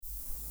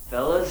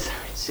Fellas,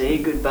 say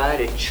goodbye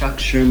to Chuck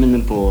Sherman the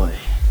boy.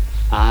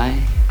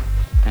 I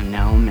am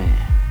now a man.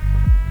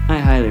 I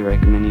highly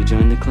recommend you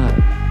join the club.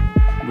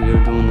 We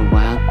are doing the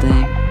wild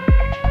thing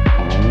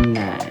all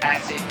night.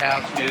 Acid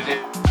house music.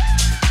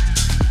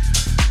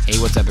 Hey,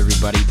 what's up,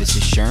 everybody? This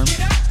is Sherm.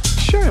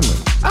 Sherman,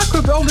 I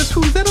could be all this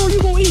food. Is that all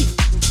you gonna eat?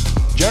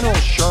 General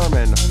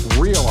Sherman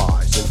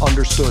realized and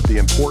understood the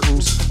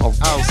importance of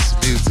House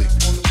music.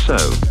 So,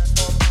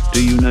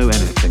 do you know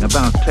anything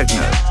about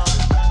techno?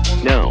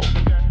 No.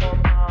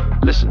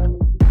 Listen.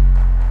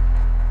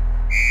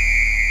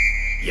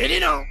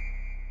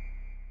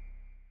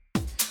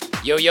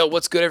 Yo,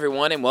 what's good,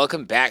 everyone, and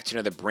welcome back to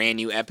another brand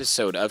new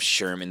episode of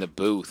Sherm in the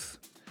Booth.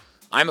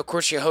 I'm, of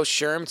course, your host,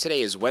 Sherm.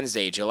 Today is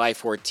Wednesday, July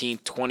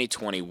 14th,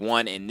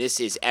 2021, and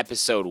this is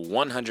episode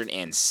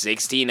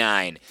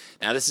 169.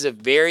 Now, this is a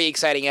very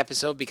exciting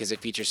episode because it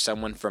features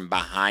someone from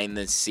behind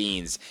the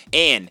scenes,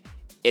 and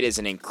it is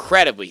an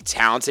incredibly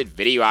talented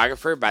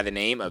videographer by the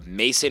name of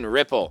Mason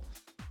Ripple.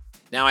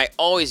 Now, I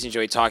always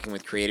enjoy talking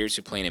with creators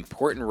who play an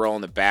important role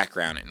in the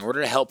background in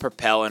order to help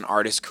propel an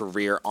artist's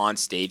career on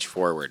stage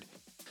forward.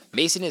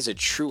 Mason is a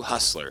true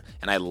hustler,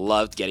 and I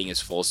loved getting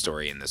his full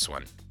story in this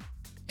one.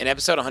 In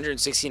episode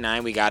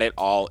 169, we got it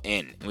all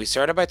in, and we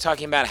started by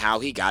talking about how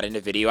he got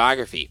into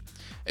videography.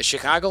 A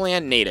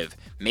Chicagoland native,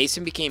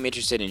 Mason became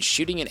interested in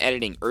shooting and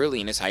editing early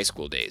in his high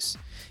school days.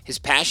 His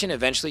passion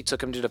eventually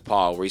took him to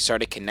DePaul, where he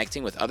started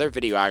connecting with other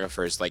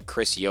videographers like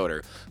Chris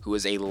Yoder, who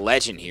was a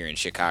legend here in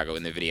Chicago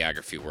in the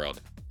videography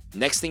world.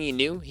 Next thing he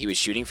knew, he was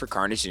shooting for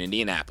Carnage in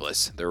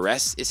Indianapolis. The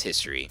rest is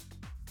history.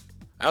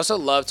 I also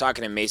love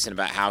talking to Mason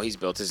about how he's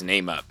built his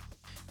name up.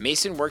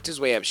 Mason worked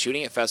his way up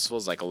shooting at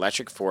festivals like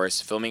Electric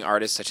Forest, filming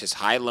artists such as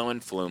High, Low,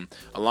 and Flume,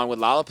 along with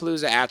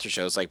Lollapalooza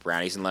aftershows like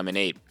Brownies and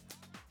Lemonade.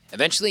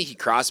 Eventually, he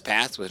crossed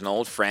paths with an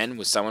old friend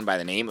with someone by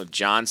the name of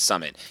John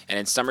Summit, and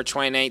in summer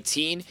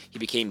 2019, he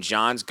became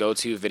John's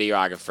go-to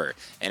videographer,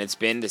 and it's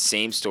been the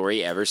same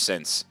story ever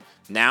since.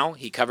 Now,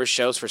 he covers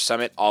shows for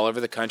Summit all over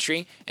the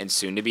country, and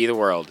soon to be the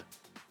world.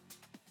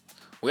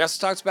 We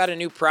also talked about a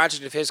new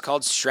project of his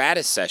called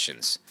Stratus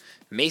Sessions.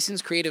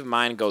 Mason's creative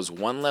mind goes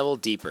one level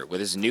deeper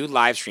with his new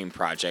livestream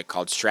project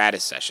called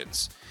Stratus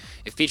Sessions.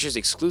 It features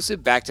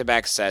exclusive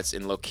back-to-back sets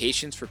in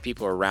locations for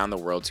people around the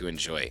world to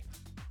enjoy.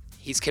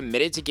 He's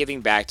committed to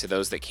giving back to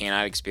those that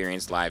cannot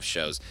experience live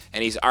shows,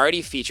 and he's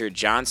already featured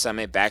John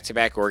Summit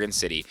back-to-back Oregon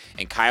City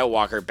and Kyle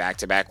Walker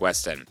back-to-back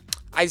West End.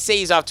 I'd say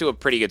he's off to a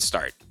pretty good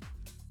start.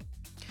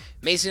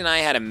 Mason and I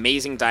had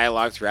amazing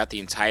dialogue throughout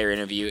the entire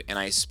interview, and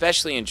I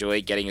especially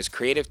enjoyed getting his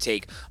creative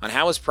take on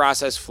how his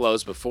process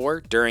flows before,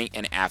 during,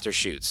 and after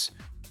shoots.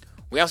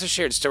 We also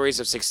shared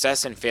stories of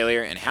success and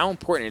failure and how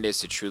important it is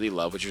to truly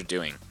love what you're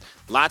doing.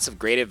 Lots of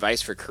great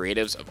advice for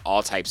creatives of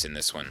all types in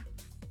this one.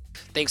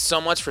 Thanks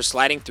so much for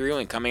sliding through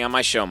and coming on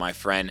my show, my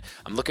friend.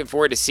 I'm looking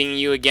forward to seeing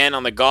you again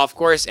on the golf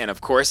course and,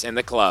 of course, in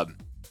the club.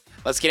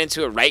 Let's get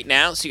into it right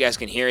now so you guys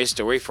can hear his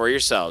story for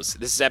yourselves.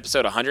 This is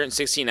episode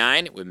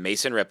 169 with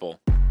Mason Ripple.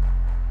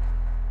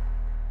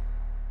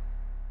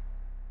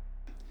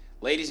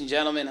 Ladies and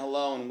gentlemen,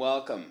 hello and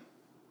welcome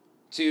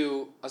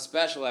to a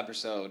special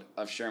episode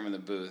of Sherm in the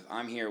Booth.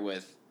 I'm here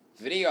with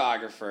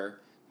videographer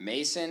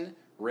Mason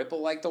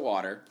Ripple like the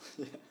water.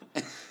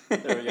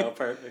 There we go,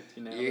 perfect.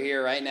 You're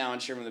here right now on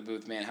Sherm in the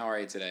Booth, man. How are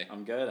you today?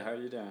 I'm good. How are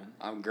you doing?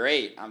 I'm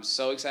great. I'm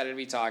so excited to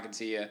be talking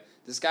to you.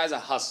 This guy's a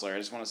hustler. I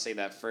just want to say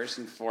that first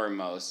and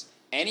foremost.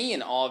 Any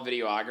and all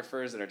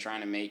videographers that are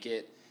trying to make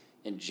it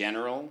in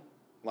general,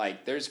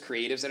 like there's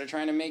creatives that are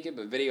trying to make it,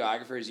 but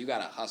videographers, you got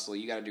to hustle.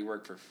 You got to do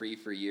work for free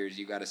for years.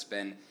 You got to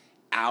spend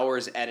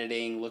hours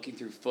editing, looking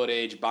through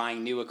footage,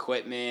 buying new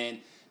equipment,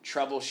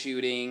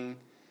 troubleshooting.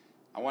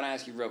 I want to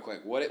ask you real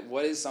quick,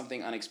 what is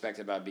something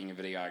unexpected about being a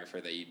videographer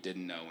that you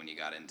didn't know when you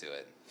got into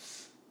it?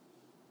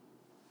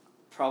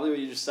 Probably what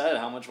you just said,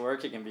 how much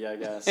work it can be, I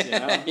guess. You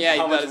know? Yeah,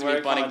 how you much thought it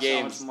was fun and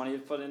games. How much money you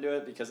put into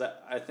it, because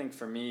I think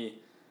for me,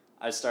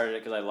 I started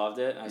it because I loved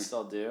it, and I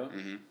still do.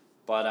 Mm-hmm.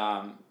 But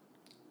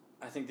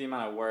I think the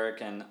amount of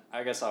work, and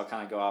I guess I'll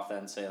kind of go off that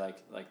and say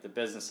like the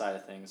business side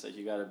of things, like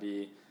you got to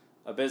be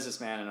a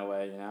businessman in a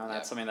way, you know? And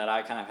that's something that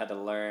I kind of had to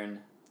learn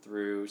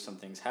through some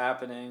things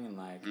happening and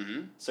like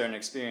certain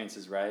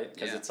experiences, right?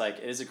 Because it's like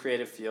it is a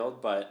creative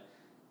field, but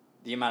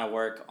the amount of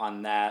work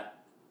on that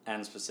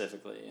end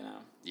specifically, you know.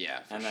 Yeah,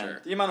 for and sure. then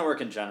the amount of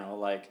work in general,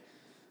 like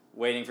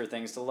waiting for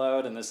things to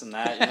load and this and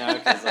that, you know,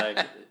 because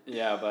like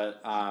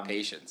but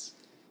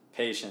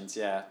patience,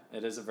 yeah,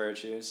 it is a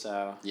virtue.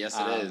 So yes,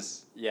 it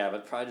is. Yeah,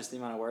 but probably just the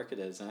amount of work it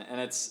is, and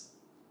it's.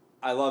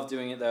 I love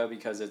doing it though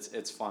because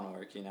it's fun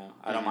work, you know.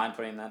 I don't mind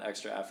putting that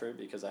extra effort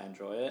because I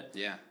enjoy it.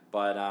 Yeah.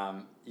 But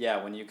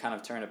when you kind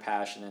of turn a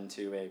passion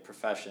into a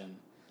profession,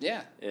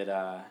 it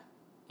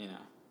you know,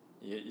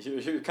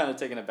 you're kind of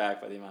taken aback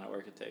by the amount of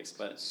work it takes.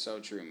 But so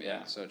true, man.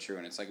 Yeah. So true,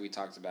 and it's like we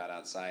talked about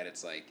outside.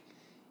 It's like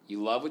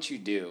you love what you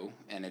do,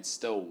 and it's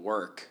still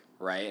work,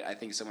 right? I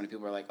think so many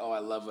people are like, "Oh, I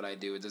love what I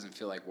do. It doesn't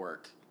feel like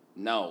work."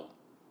 No,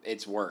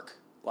 it's work.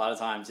 A lot of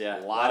times,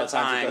 yeah. A lot of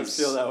times. It does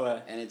feel that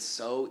way. And it's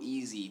so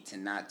easy to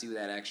not do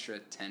that extra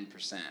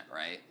 10%,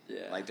 right?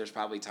 Yeah. Like, there's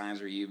probably times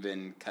where you've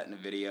been cutting a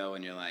video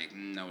and you're like,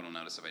 no one will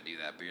notice if I do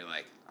that. But you're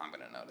like, I'm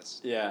going to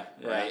notice. Yeah.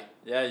 Right?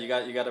 Yeah, you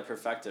got to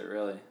perfect it,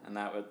 really. And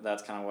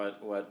that's kind of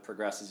what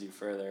progresses you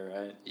further,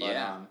 right?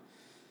 Yeah. But,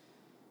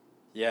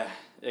 yeah,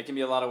 it can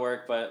be a lot of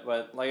work, but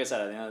like I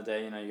said, at the end of the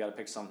day, you got to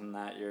pick something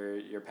that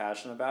you're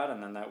passionate about,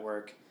 and then that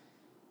work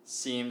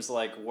seems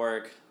like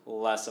work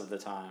less of the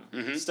time.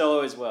 Mm-hmm. Still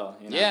always will,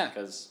 Yeah.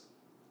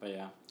 But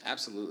yeah.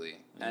 Absolutely.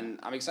 Yeah. And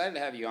I'm excited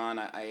to have you on.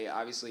 I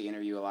obviously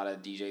interview a lot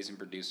of DJs and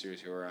producers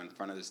who are in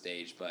front of the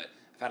stage, but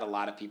I've had a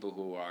lot of people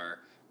who are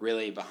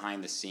really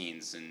behind the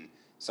scenes, and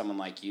someone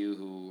like you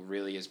who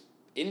really is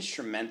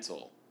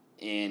instrumental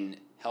in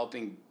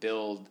helping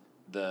build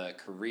the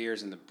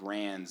careers and the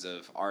brands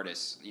of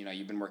artists.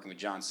 You've been working with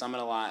John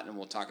Summit a lot, and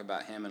we'll talk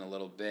about him in a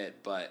little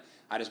bit, but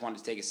I just wanted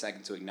to take a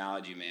second to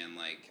acknowledge you, man.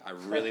 Like, I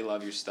really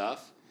love your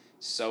stuff.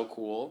 So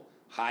cool.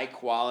 High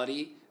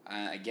quality.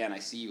 Again, I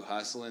see you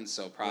hustling,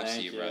 so props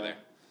to you, brother.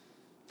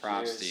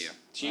 Props to you.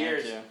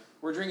 Cheers. Thank you.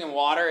 We're drinking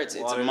water. It's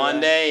Water a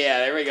Monday. Yeah,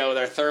 there we go with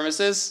our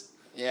thermoses.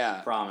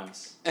 Yeah.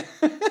 Promise.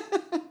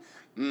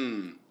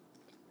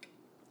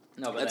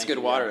 No, but that's thank good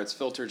you, water. yeah. It's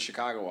filtered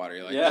Chicago water.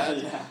 You like Yeah,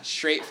 that? yeah.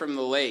 Straight from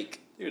the lake.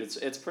 Dude,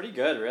 it's pretty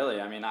good, really.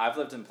 I mean, I've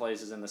lived in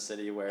places in the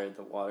city where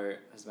the water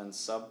has been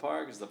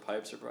subpar because the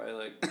pipes are probably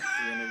like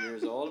 300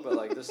 years old, but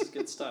like this is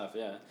good stuff,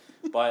 yeah.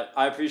 But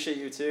I appreciate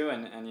you too,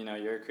 and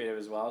you're creative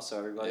as well. So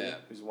everybody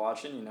who's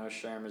watching,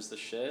 Sherm is the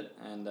shit,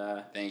 and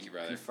Thank you,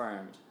 brother.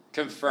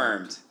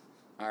 Confirmed.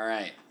 All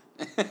right.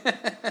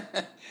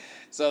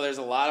 So there's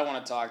a lot I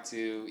want to talk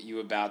to you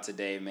about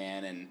today,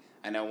 man, and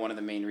I know one of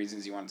the main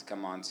reasons you wanted to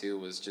come on too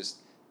was just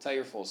tell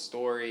your full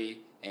story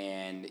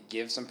and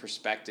give some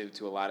perspective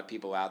to a lot of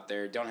people out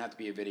there. Don't have to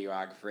be a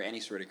videographer,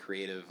 any sort of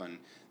creative, on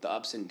the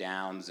ups and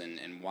downs and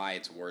why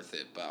it's worth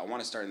it. But I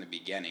want to start in the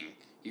beginning.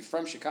 You're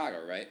from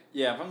Chicago, right?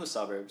 Yeah, I'm from the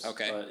suburbs.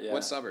 Okay. But, yeah.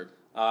 What suburb?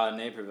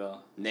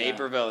 Naperville.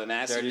 Naperville, and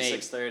that's Dirty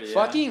 630, yeah.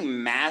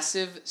 Fucking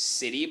massive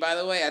city, by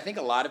the way. I think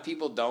a lot of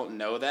people don't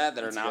know that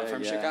are not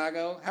from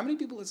Chicago. How many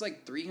people? It's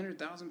like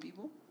 300,000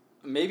 people?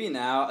 Maybe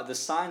now. The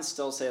signs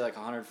still say like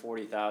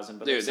 140,000,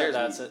 but dude,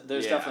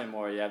 there's definitely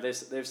more. Yeah, they've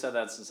said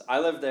that since I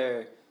lived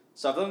there.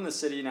 So I've lived in the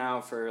city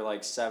now for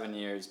like 7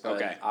 years,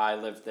 but I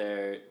lived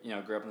there.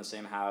 Grew up in the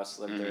same house,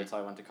 lived there until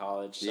I went to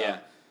college. So,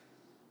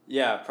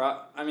 yeah.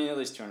 I mean, at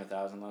least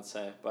 200,000, let's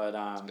say. But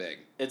it's big.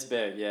 It's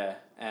big, yeah.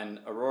 And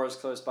Aurora's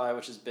close by,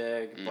 which is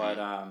big. But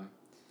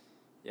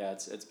yeah,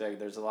 it's big.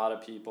 There's a lot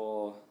of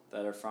people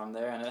that are from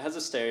there, and it has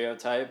a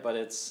stereotype, but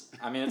it's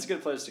a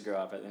good place to grow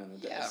up at the end of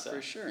the day. Yeah, so. for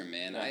sure,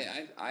 man.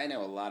 Yeah. I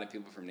know a lot of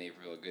people from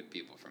Naperville, good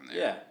people from there.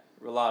 Yeah,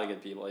 a lot of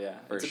good people, yeah.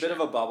 It's a sure. bit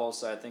of a bubble,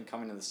 so I think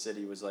coming to the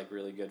city was like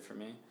really good for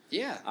me.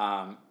 Yeah.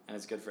 And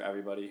it's good for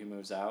everybody who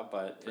moves out,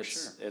 but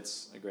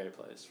it's a great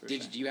place for sure.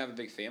 Do you have a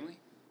big family?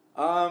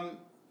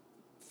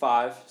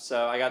 5.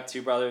 So I got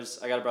 2 brothers.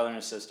 I got a brother and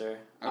a sister.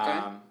 Okay.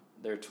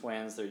 They're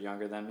twins. They're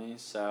younger than me.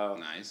 So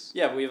nice.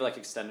 Yeah, we have like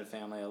extended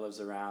family that lives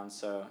around.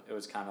 So it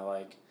was kind of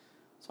like,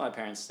 so my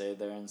parents stayed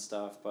there and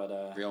stuff.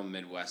 But real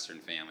Midwestern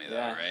family though,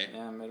 yeah, right?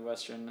 Yeah,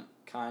 Midwestern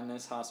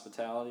kindness,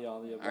 hospitality,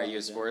 all the above. Are you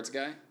a sports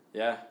guy?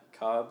 Yeah,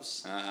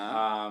 Cubs.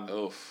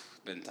 Oof,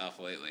 been tough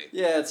lately.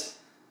 Yeah,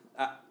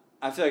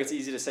 I feel like it's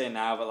easy to say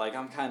now, but like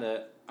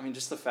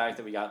just the fact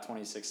that we got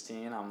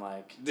 2016, I'm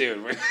like,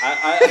 dude,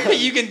 I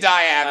you can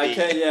die happy. I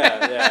can't,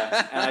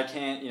 yeah, and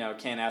I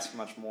can't ask for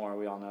much more.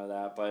 We all know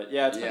that, but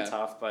yeah, it's been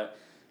tough. But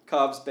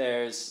Cubs,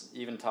 Bears,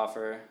 even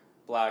tougher.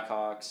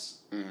 Blackhawks,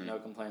 no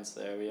complaints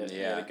there. We had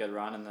a good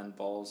run, and then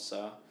Bulls.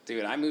 So,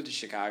 dude, I moved to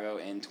Chicago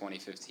in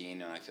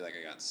 2015, and I feel like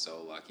I got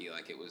so lucky.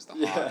 Like it was the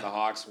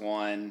Hawks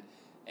won,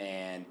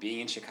 and being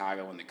in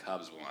Chicago when the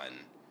Cubs won.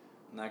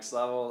 Next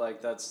level,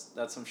 like that's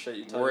some shit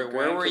you tell Where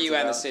were you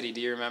at in the city?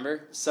 Do you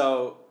remember?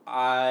 So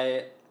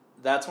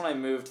that's when I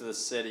moved to the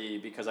city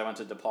because I went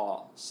to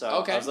DePaul. So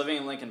I was living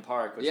in Lincoln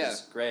Park, which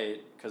is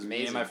great because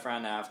me and my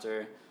friend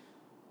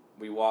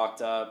we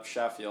walked up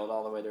Sheffield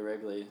all the way to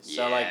Wrigley.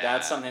 So like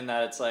that's something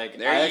that it's like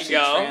I actually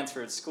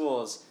transferred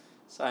schools.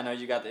 So I know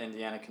you got the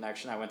Indiana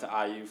connection. I went to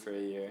IU for a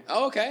year.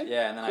 Oh, okay.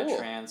 Yeah, and then I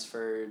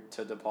transferred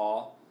to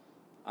DePaul.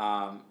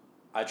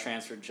 I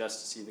transferred just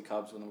to see the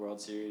Cubs win the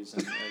World Series,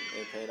 and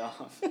it paid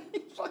off. Are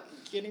you fucking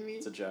kidding me?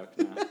 It's a joke,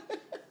 no.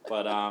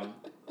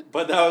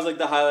 But that was like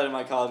the highlight of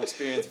my college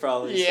experience,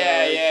 probably.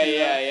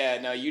 Yeah.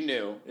 No, you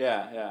knew.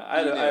 Yeah. I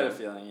had a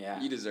feeling. Yeah.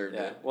 You deserved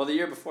it. Well, the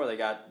year before they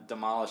got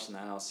demolished in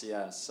the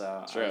NLCS,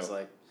 so True. I was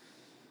like,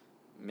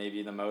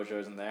 maybe the mojo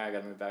isn't there. I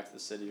got to move back to the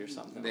city or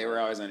something. They were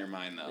always on your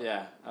mind, though.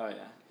 Yeah. Oh yeah.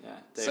 Yeah.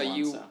 So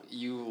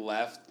you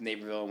left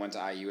Naperville and went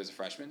to IU as a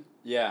freshman?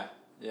 Yeah.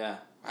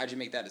 How'd you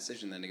make that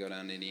decision then to go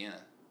down to Indiana?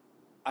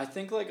 I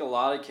think like a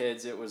lot of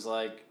kids, it was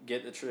like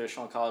get the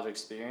traditional college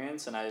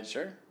experience, and I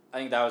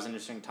think that was an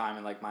interesting time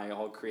in like my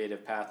whole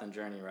creative path and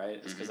journey,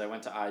 right? It's because I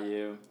went to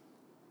IU.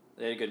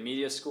 They had a good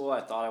media school. I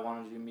thought I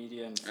wanted to do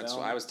media and film. That's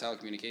why I was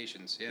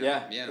telecommunications.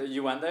 Yeah.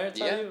 You went there?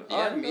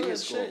 Yeah, media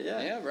school. Shit,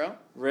 yeah, bro.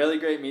 Really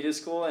great media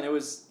school, and it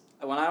was.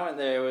 when I went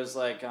there, it was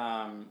like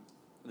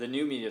the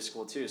new media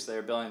school too. So they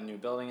were building a new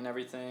building and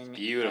everything.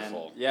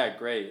 Beautiful. And, yeah,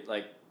 great,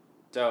 like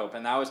dope.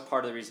 And that was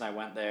part of the reason I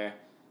went there.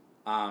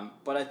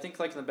 But I think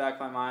like in the back of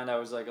my mind, I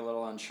was like a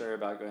little unsure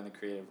about going the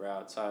creative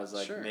route. So I was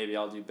like, Sure. maybe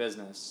I'll do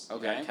business.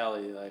 Okay. You got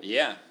Kelly, like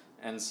Yeah.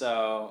 And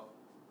so,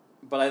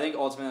 but I think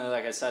ultimately,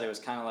 like I said, it was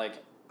kind of like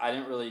I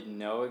didn't really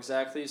know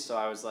exactly. So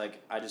I was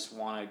like, I just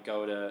want to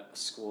go to a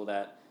school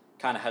that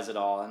kind of has it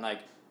all. And like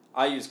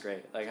IU's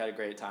great. Like I had a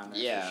great time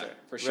there. Yeah,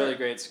 for for Really sure.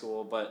 great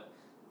school. But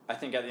I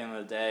think at the end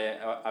of the day,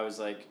 I was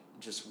like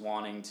just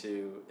wanting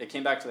to. It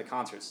came back to the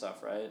concert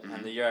stuff, right? Mm-hmm.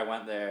 And the year I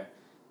went there,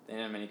 they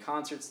didn't have many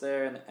concerts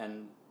there,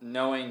 and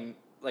knowing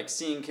like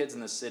seeing kids in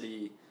the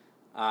city.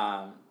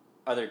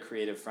 Other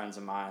creative friends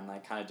of mine,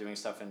 like kind of doing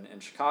stuff in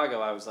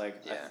Chicago, I was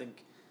like, Yeah. I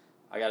think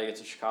I got to get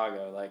to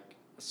Chicago, like,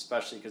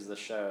 especially because of the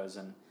shows.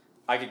 And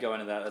I could go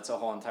into that. That's a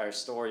whole entire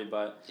story.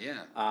 But,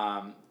 Yeah.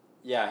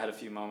 yeah, I had a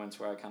few moments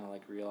where I kind of,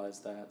 like,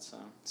 realized that.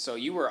 So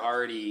you were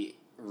already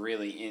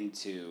really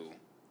into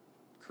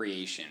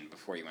creation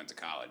before you went to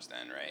college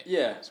then, right?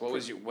 Yeah. So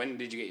when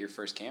did you get your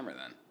first camera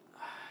then?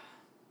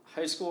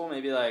 High school,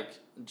 maybe, like,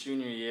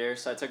 junior year.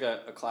 So I took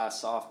a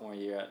class sophomore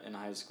year in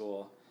high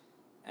school.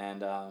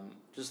 And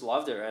just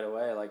loved it right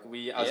away. Like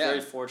I was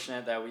very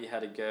fortunate that we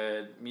had a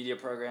good media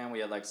program. We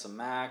had like some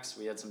Macs,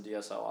 we had some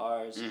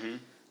DSLRs. Mm-hmm.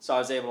 So I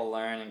was able to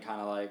learn and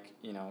kind of like,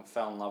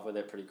 fell in love with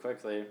it pretty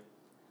quickly.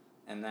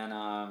 And then,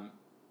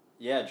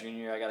 junior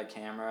year I got a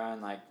camera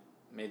and like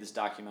made this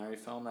documentary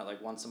film that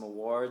like won some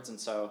awards. And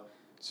so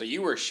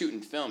you were shooting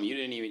film.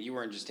 You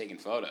weren't just taking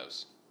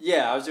photos.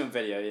 yeah, I was doing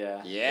video.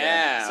 Yeah.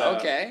 Yeah. So,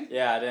 Okay.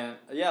 Yeah,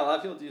 a lot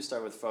of people do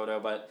start with photo,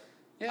 but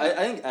Yeah.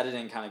 I think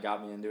editing kind of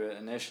got me into it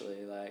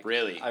initially. Like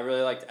Really? I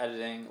really liked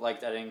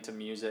editing to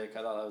music.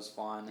 I thought that was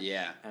fun.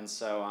 Yeah. And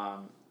so,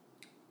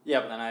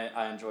 but then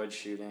I enjoyed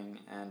shooting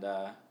and,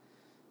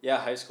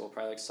 high school,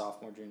 probably like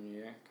sophomore, junior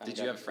year. Did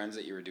you have friends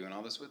that you were doing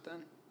all this with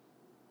then?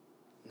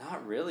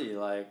 Not really.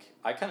 Like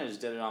I kind of just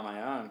did it on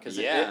my own because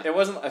Yeah. it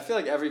wasn't. I feel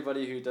like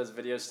everybody who does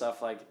video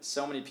stuff, like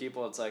so many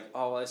people, it's like,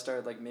 oh, well, I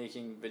started like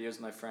making videos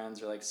with my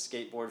friends or like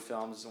skateboard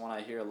films is one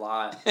I hear a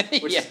lot,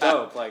 which is Yeah.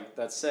 dope. Like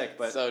that's sick.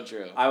 But So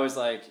true. I was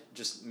like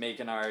just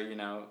making our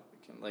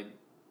like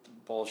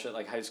bullshit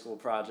like high school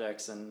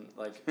projects and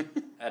like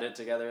edit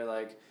together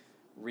like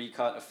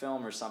recut a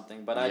film or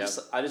something. But I Yep.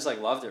 just like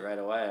loved it right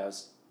away.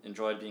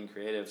 Enjoyed being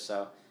creative.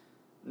 So.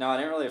 No, I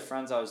didn't really have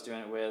friends I was doing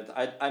it with.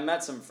 I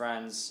met some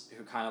friends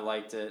who kind of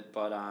liked it,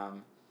 but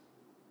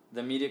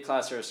the media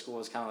class at our school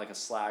was kind of like a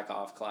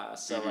slack-off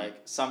class. So, Mhm. like,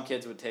 some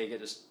kids would take it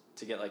just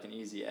to get, like, an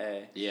easy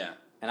A. Yeah.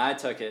 And I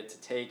took it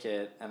to take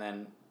it, and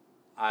then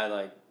I,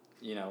 like,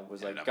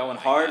 was, Ended like, up going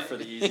liking hard it. for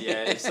the easy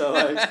A. So,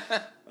 like,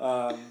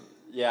 I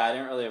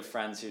didn't really have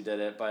friends who did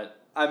it, but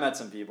I met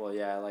some people,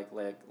 like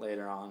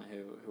later on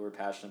who were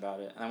passionate about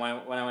it. And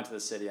when I went to the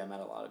city, I met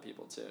a lot of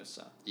people too.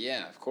 So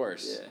Yeah, of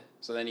course. Yeah.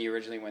 So then you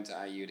originally went to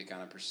IU to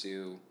kind of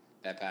pursue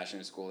that passion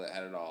in school that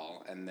had it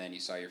all, and then you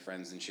saw your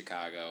friends in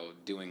Chicago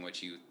doing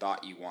what you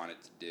thought you wanted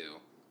to do.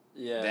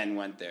 yeah. Then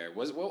went there.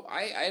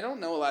 I don't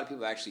know a lot of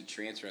people actually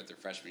transfer at their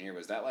freshman year.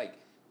 Was that like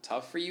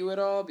tough for you at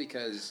all?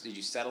 Because did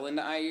you settle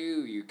into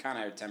IU? You kind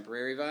of had a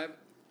temporary vibe.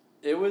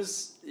 It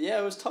was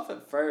tough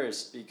at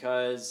first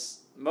because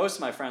most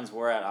of my friends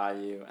were at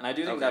IU, and I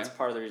do think Okay. that's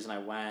part of the reason I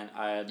went.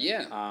 I had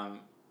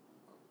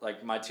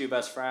like my two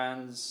best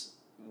friends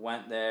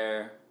went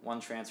there. One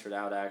transferred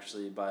out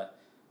actually, but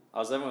I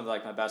was living with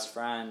like my best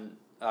friend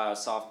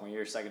sophomore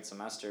year, second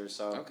semester.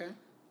 So Okay.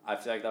 I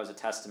feel like that was a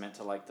testament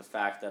to like the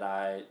fact that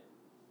I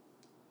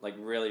like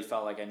really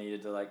felt like I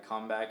needed to like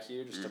come back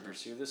here just to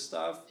pursue this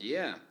stuff.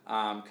 Yeah.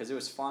 Because it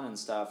was fun and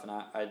stuff, and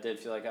I did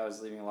feel like I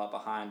was leaving a lot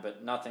behind,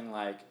 but nothing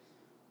like.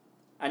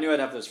 I knew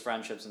I'd have those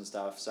friendships and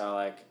stuff, so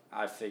like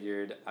I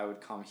figured I would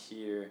come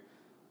here,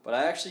 but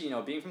I actually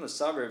being from the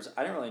suburbs,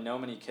 I didn't really know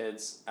many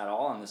kids at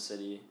all in the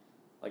city.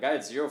 Like I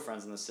had 0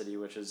 friends in the city,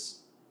 which is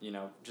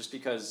just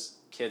because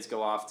kids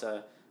go off to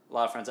a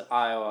lot of friends at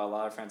Iowa, a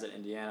lot of friends at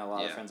Indiana, a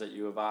lot of Yeah. friends at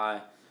U of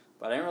I.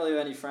 But I didn't really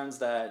have any friends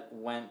that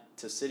went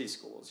to city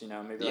schools,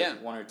 maybe Yeah.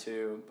 like 1 or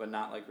 2, but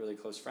not like really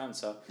close friends.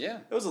 So Yeah.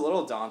 it was a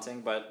little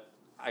daunting, but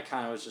I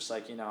kind of was just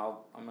like, I'm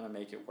going to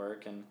make it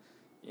work. And,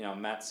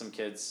 met some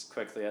kids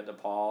quickly at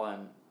DePaul.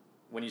 And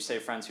when you say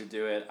friends who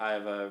do it, I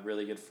have a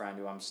really good friend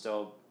who I'm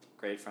still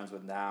great friends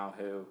with now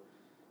who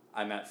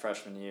I met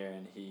freshman year.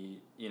 And he,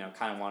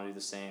 kind of wanted to do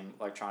the same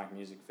electronic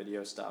music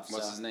video stuff.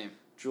 What's so his name?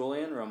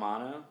 Julian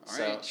Romano. All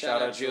So right,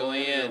 shout out Julian.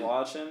 If Julian. you're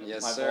watching.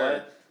 Yes, my sir.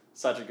 boy.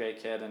 Such a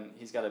great kid, and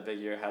he's got a big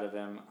year ahead of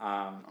him.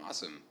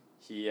 Awesome.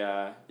 He,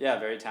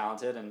 very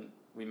talented, and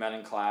we met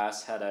in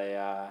class. Had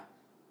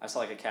I saw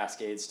like a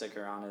Cascade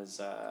sticker on his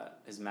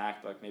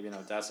MacBook, maybe an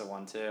Odessa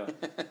one too.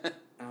 And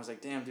I was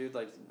like, damn, dude,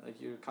 like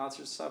you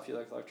concert stuff, you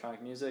like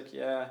electronic music,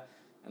 yeah.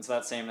 And so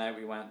that same night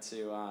we went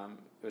to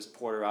it was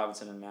Porter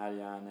Robinson and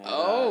Madion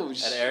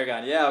at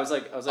Aragon. Yeah, I was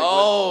like,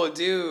 oh,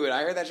 dude,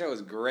 I heard that show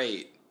was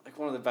great. like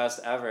one of the best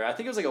ever. I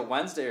think it was like a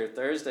Wednesday or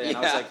Thursday, and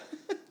I was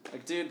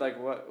like, dude, like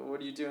what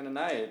are you doing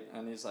tonight?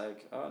 And he's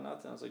like, oh,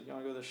 nothing. I was like, you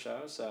want to go to the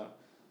show? So,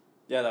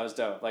 Yeah, that was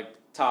dope. Like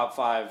top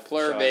 5.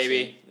 Plur, show I've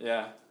baby. seen.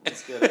 Yeah,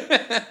 let's get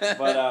it.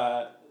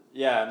 But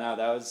yeah, no,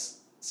 that was.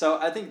 So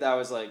I think that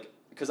was like,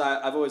 because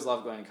I've always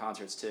loved going to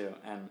concerts too,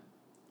 and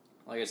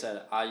like I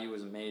said, IU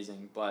was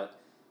amazing, but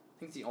I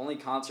think the only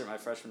concert my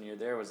freshman year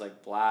there was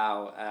like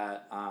Blau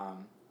at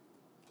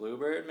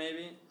Bluebird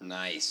maybe.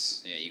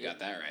 Nice. Yeah, you got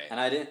that right.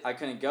 And I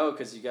couldn't go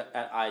because you got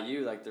at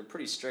IU, like they're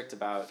pretty strict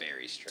about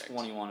Very strict.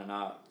 21 and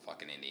up.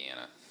 Fucking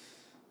Indiana.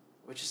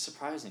 Which is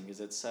surprising because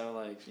it's so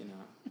like,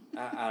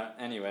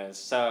 anyways,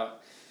 so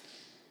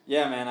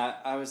yeah, man,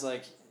 I was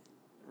like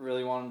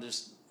really wanting,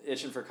 just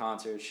itching for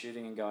concerts,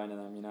 shooting and going to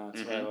them,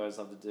 it's what I always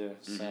love to do.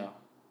 So,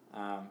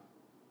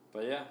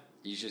 but yeah.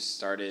 You just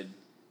started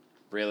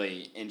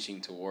really inching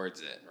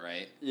towards it,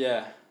 right?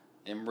 Yeah.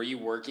 And were you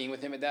working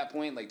with him at that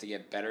point, like to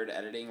get better at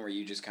editing? Were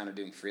you just kind of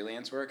doing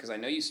freelance work? Because I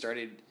know you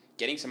started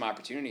getting some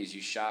opportunities.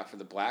 You shot for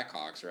the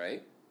Blackhawks,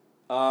 right?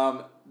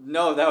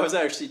 No, that was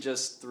actually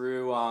just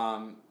through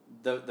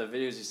the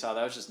videos you saw.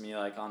 That was just me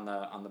like on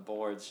the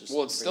boards. Just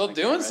well, it's still my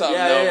doing camera. something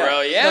though,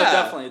 bro. Yeah,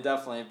 no,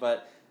 definitely.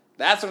 But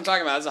that's what I'm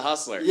talking about. As a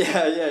hustler.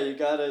 Yeah, you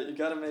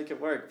gotta make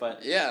it work.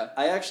 But yeah,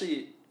 I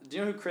actually. Do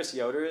you know who Chris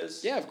Yoder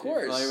is? Yeah, of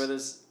course. Are you familiar with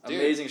this Dude.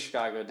 amazing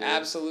Chicago dude?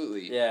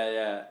 Absolutely.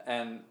 Yeah,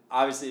 and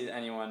obviously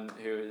anyone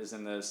who is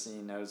in the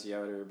scene knows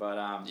Yoder,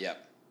 but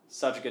yep.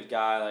 Such a good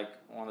guy, like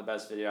one of the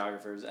best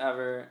videographers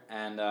ever,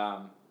 and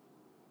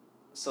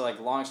so like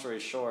long story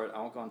short, I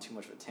won't go on too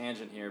much of a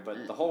tangent here,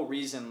 but the whole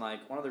reason,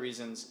 like one of the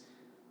reasons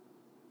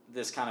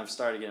this kind of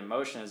started to get in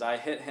motion is I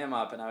hit him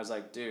up and I was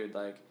like, dude,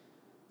 like,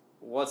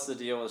 what's the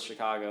deal with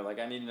Chicago? Like,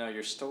 I need to know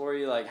your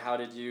story. Like, how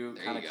did you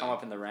kind of come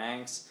up in the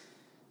ranks?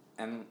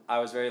 And I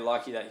was very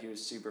lucky that he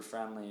was super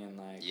friendly and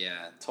like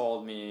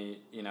told me,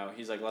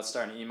 he's like, let's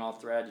start an email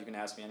thread. You can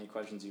ask me any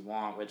questions you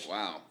want, which,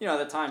 wow. At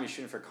the time he's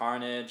shooting for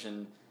Carnage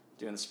and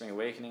doing the Spring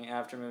Awakening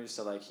after movies.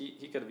 So like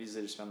he could have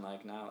easily just been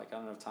like, no, like I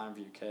don't have time for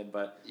you, kid.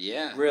 But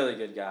really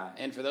good guy.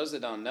 And for those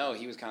that don't know,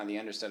 he was kind of the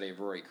understudy of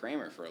Rory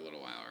Kramer for a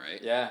little while,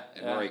 right? Yeah.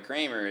 And Rory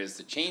Kramer is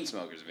the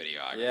Chainsmokers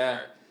videographer. Yeah.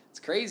 It's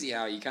crazy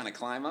how you kind of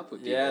climb up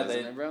with people,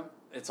 isn't it, bro?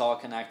 It's all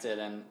connected,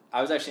 and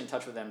I was actually in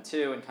touch with them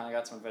too, and kind of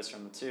got some advice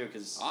from them too,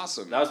 because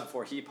awesome. That was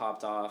before he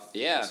popped off.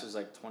 Yeah, this was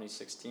like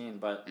 2016.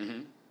 But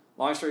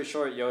long story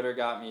short, Yoder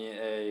got me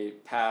a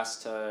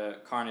pass to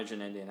Carnage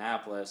in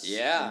Indianapolis.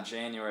 In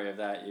January of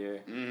that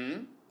year.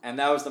 And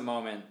that was the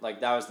moment.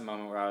 Like that was the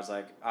moment where I was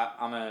like,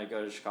 I'm gonna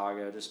go to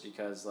Chicago just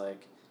because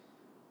like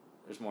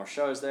there's more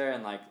shows there,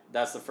 and like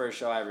that's the first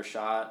show I ever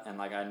shot, and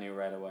like I knew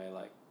right away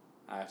like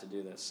I have to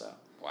do this. So.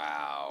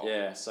 Wow.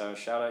 Yeah, so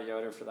shout out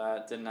Yoder for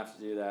that. Didn't have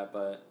to do that,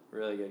 but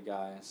really good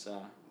guy.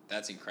 So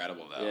that's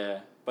incredible though. Yeah,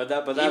 but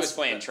that's he was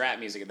playing trap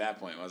music at that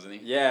point, wasn't he?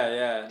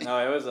 Yeah. No,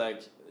 it was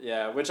like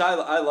which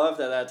I loved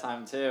at that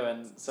time too,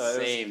 and so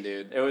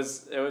dude. It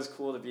was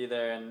cool to be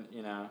there and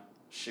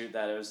shoot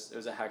that. It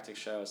was a hectic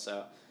show,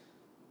 so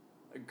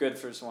a good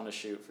first one to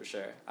shoot for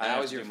sure. That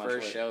was your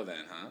first show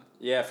then, huh?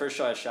 Yeah, first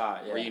show I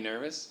shot. Yeah. Were you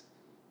nervous?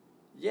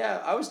 Yeah,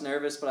 I was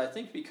nervous, but I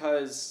think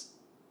because.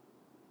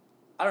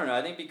 I don't know.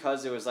 I think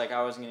because it was like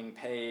I wasn't getting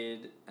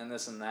paid and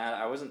this and that,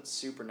 I wasn't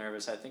super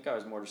nervous. I think I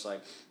was more just like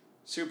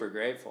super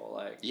grateful.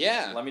 Like,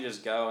 let me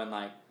just go and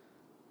like.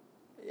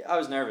 I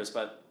was nervous,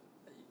 but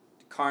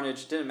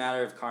Carnage didn't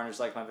matter if Carnage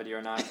liked my video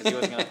or not because he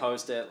wasn't gonna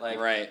post it. Like,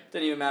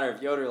 didn't even matter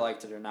if Yoder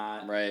liked it or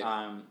not. Right.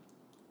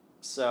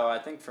 So I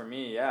think for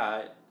me,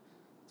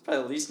 it's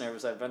probably the least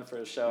nervous I've been for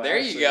a show. There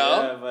you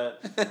go. Yeah,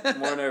 but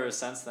more nervous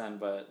since then.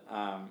 But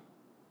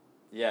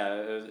yeah,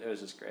 it was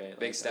just great.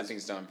 Big stepping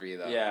stone for you,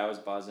 though. Yeah, I was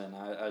buzzing.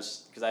 I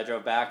was because I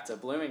drove back to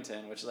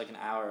Bloomington, which is like an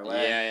hour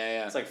away.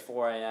 Yeah. It's like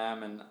 4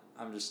 a.m. and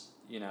I'm just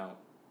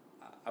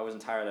I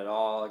wasn't tired at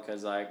all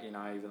because like even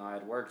though I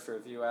had worked for a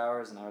few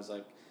hours and I was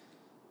like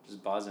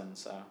just buzzing.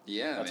 So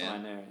that's when I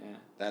knew. Yeah,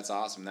 that's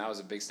awesome. That was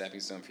a big stepping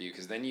stone for you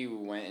because then you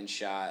went and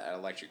shot at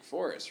Electric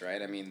Forest,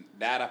 right? I mean,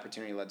 that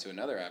opportunity led to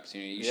another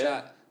opportunity. You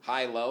shot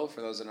High Low,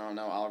 for those that don't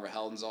know, Oliver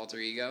Heldens' alter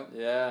ego.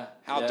 Yeah.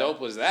 How dope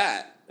was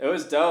that? It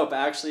was dope,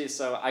 actually.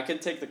 So I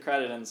could take the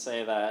credit and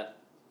say that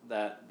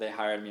they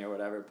hired me or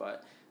whatever,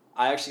 but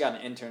I actually got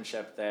an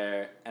internship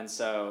there, and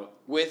so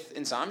with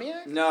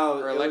Insomniac?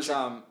 No, it was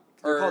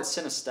they're called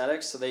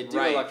Synesthetics, so they do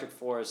Electric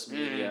Forest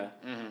media.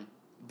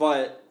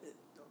 But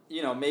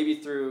maybe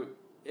through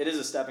it is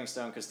a stepping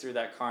stone because through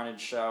that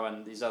Carnage show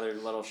and these other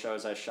little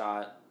shows I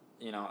shot,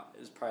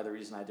 is probably the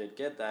reason I did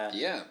get that.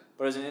 Yeah.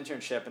 But it was an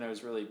internship, and it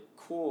was really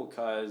cool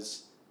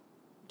because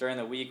during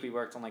the week we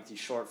worked on like these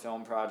short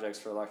film projects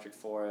for Electric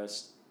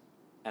Forest,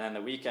 and then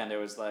the weekend it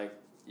was like,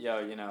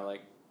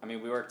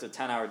 we worked a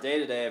 10-hour day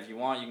today. If you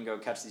want, you can go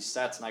catch these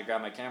sets. And I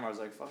grabbed my camera. I was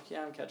like, fuck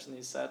yeah, I'm catching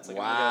these sets. Like,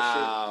 wow. I'm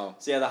gonna go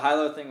shoot. So yeah, the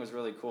High-Low thing was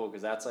really cool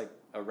because that's like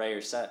a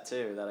rare set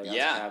too that I got to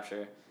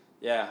capture.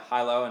 Yeah,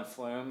 High-Low and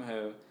Flume,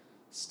 who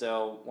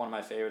still one of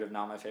my favorite, if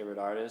not my favorite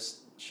artist,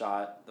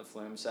 shot the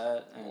Flume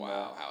set. And,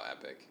 wow, how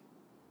epic.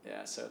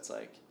 Yeah, so it's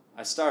like,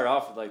 I started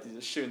off with like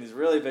shooting these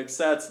really big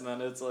sets, and then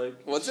it's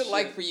like. What's it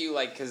like for you?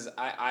 Like, because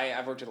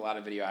I've worked with a lot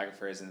of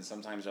videographers, and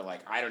sometimes they're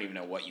like, I don't even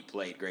know what you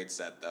played. Great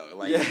set though.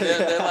 Like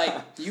they're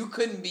like, you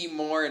couldn't be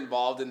more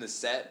involved in the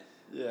set.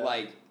 Yeah.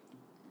 Like,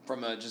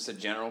 from just a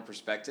general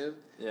perspective,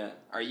 Yeah.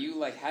 are you,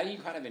 like, how do you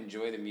kind of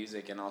enjoy the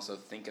music and also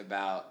think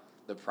about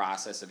the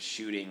process of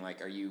shooting?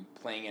 Like, are you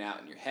playing it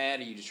out in your head?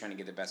 Are you just trying to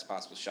get the best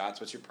possible shots?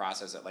 What's your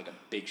process at, like, a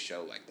big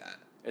show like that?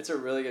 It's a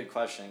really good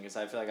question because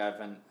I feel like I've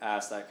been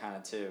asked that kind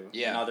of too.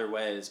 Yeah. In other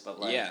ways, but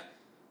like. Yeah.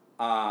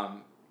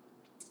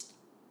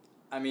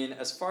 I mean,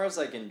 as far as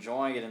like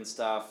enjoying it and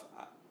stuff,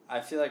 I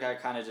feel like I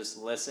kind of just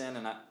listen,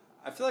 and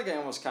I feel like I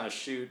almost kind of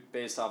shoot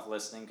based off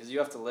listening because you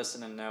have to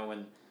listen and know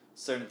when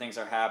certain things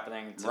are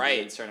happening to be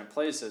in certain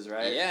places,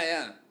 right? Yeah,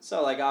 yeah.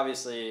 So like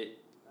obviously,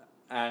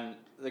 and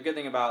the good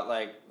thing about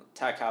like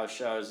tech house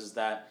shows is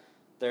that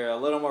they're a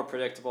little more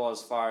predictable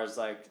as far as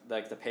like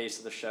the pace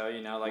of the show.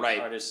 You know, like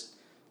artists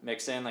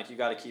mix in, like you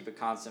got to keep a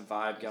constant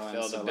vibe going.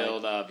 Fill the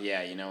build up,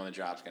 yeah. You know when the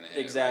drop's gonna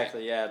hit.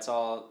 Exactly, yeah. It's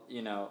all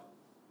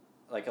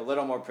like a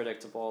little more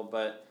predictable,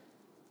 but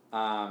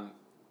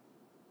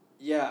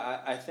yeah,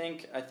 I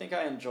think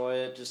I enjoy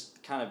it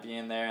just kind of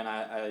being there, and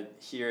I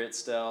hear it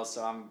still,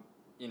 so I'm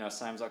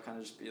sometimes I'll kind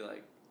of just be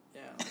like,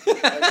 yeah, a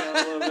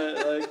little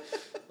bit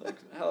like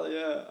hell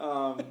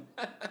yeah.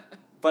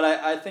 But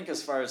I think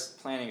as far as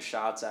planning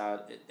shots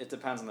out, it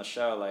depends on the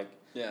show. Like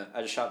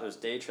I just shot those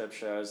day trip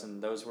shows,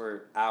 and those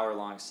were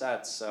hour-long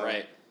sets, so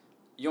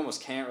you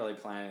almost can't really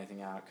plan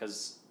anything out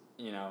because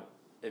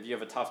if you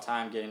have a tough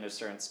time getting to a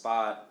certain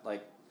spot,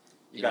 like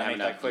you gotta make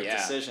that quick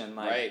decision.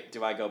 Like,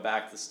 do I go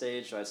back to the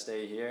stage? Do I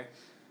stay here?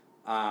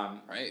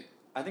 Right.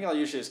 I think I'll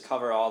usually just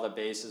cover all the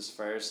bases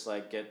first,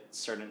 like get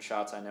certain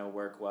shots I know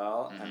work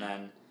well, and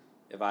then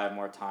if I have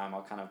more time,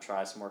 I'll kind of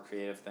try some more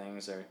creative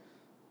things, or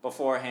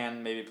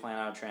beforehand maybe plan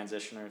out a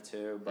transition or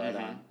two. But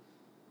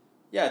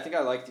yeah, I think I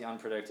like the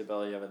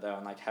unpredictability of it though,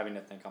 and like having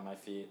to think on my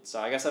feet. So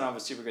I guess I don't have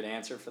a super good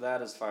answer for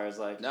that as far as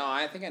like. No,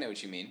 I think I know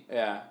what you mean.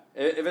 Yeah,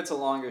 if it's a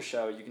longer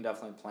show, you can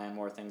definitely plan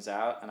more things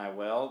out, and I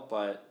will.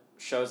 But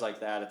shows like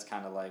that, it's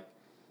kind of like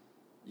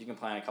you can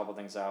plan a couple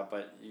things out,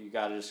 but you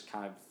gotta just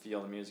kind of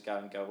feel the music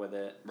out and go with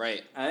it.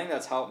 Right. And I think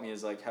that's helped me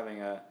is like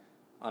having a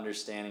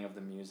understanding of the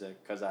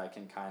music because I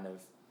can kind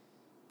of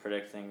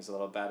predict things a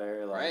little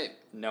better, like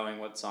knowing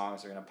what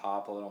songs are gonna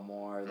pop a little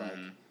more, like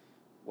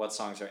what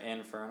songs are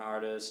in for an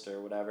artist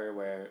or whatever.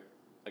 Where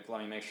like let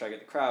me make sure I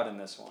get the crowd in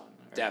this one.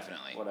 Or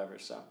definitely. Whatever.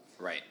 So.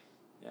 Right.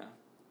 Yeah.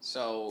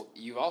 So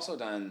you've also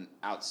done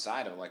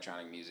outside of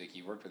electronic music.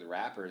 You worked with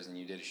rappers and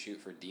you did a shoot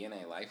for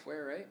DNA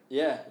Lifewear, right?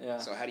 Yeah, yeah.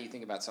 So how do you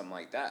think about something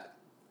like that?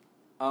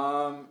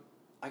 I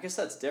guess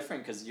that's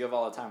different because you have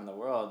all the time in the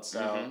world.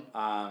 So,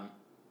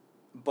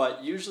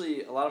 but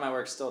usually a lot of my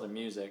work's still to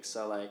music.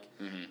 So like,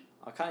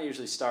 I'll kind of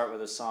usually start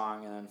with a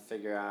song and then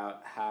figure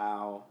out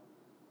how,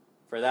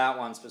 for that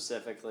one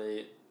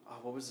specifically,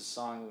 what was the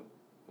song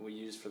we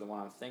used for the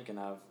one I'm thinking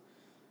of?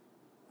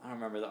 I don't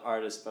remember the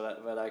artist,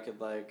 but I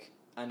could like.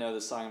 I know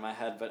the song in my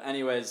head, but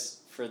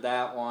anyways, for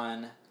that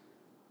one,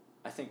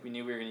 I think we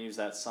knew we were going to use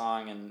that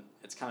song, and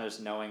it's kind of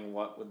just knowing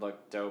what would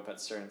look dope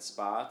at certain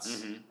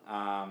spots.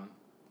 But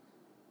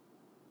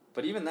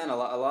even then, a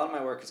lot of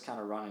my work is kind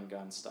of run and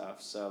gun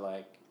stuff. So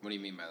like, what do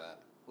you mean by that?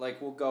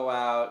 Like we'll go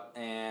out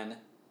and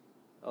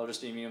it'll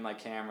just be me and my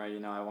camera.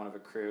 I won't have a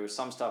crew.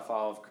 Some stuff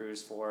I'll have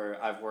crews for.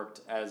 I've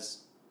worked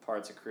as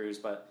parts of crews,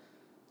 but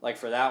like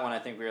for that one, I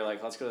think we were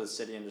like, let's go to the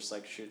city and just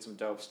like shoot some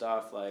dope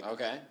stuff. Like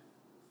okay.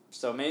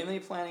 So mainly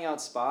planning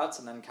out spots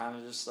and then kind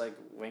of just like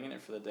winging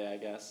it for the day, I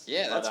guess.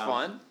 Yeah, that's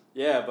fun.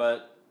 Yeah,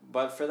 but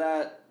for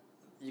that,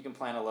 you can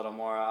plan a little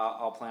more.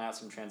 I'll plan out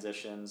some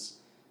transitions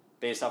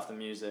based off the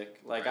music.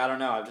 Like I don't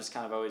know, I've just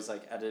kind of always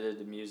like edited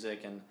the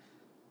music and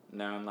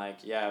known like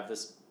if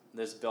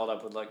this build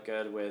up would look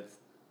good with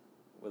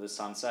a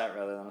sunset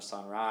rather than a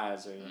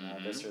sunrise, or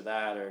this or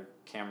that, or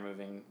camera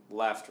moving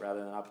left rather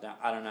than up and down.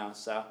 I don't know.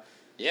 So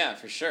yeah,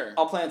 for sure.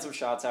 I'll plan some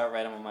shots out,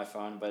 write them on my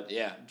phone, but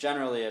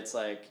generally it's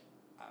like.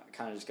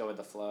 Kind of just go with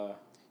the flow.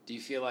 Do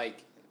you feel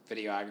like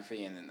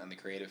videography and on the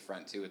creative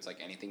front too, it's like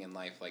anything in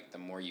life, like the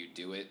more you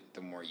do it, the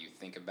more you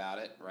think about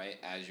it, right?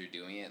 As you're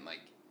doing it,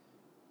 like,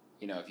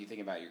 if you think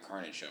about your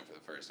Carnage show for the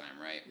first time,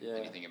 right? Yeah.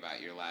 And you think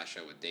about your last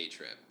show with Day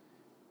Trip,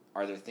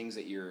 are there things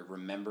that you're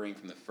remembering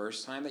from the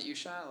first time that you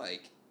shot?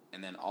 Like,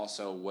 and then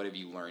also what have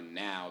you learned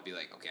now? Be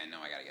like, okay, I know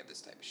I got to get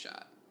this type of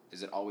shot.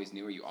 Is it always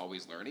new? Are you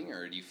always learning?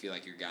 Or do you feel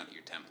like you've got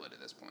your template at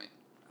this point?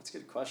 That's a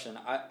good question.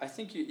 I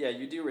think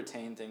you do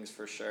retain things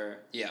for sure.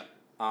 Yeah.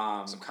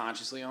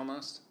 Subconsciously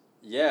almost?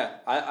 Yeah,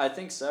 I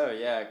think so,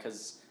 yeah,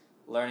 because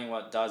learning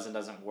what does and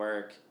doesn't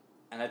work.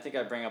 And I think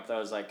I bring up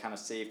those like kind of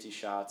safety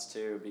shots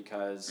too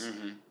because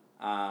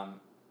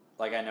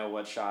like I know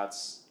what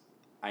shots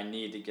I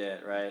need to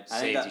get, right?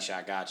 Safety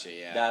shot, gotcha,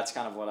 yeah. That's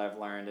kind of what I've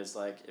learned is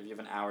like if you have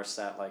an hour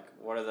set, like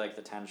what are like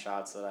the 10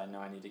 shots that I know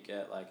I need to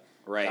get? Like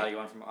gotta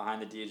go in from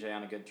behind the DJ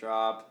on a good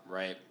drop.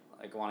 Right.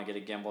 Like want to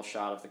get a gimbal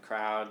shot of the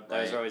crowd.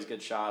 Those are always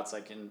good shots.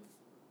 Like in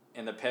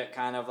the pit,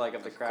 kind of like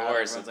of the crowd.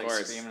 Everyone's like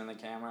screaming in the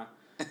camera.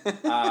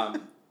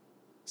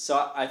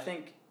 So I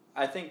think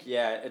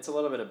it's a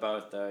little bit of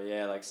both though.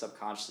 Yeah, like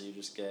subconsciously you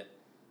just get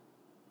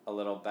a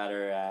little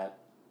better at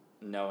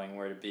knowing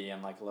where to be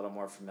and like a little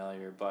more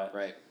familiar. But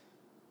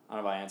I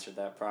don't know if I answered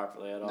that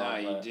properly at all. No,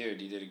 you but...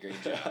 did. You did a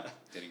great job.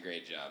 Did a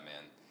great job,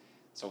 man.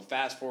 So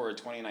fast forward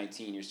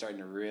 2019, you're starting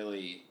to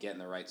really get in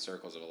the right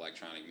circles of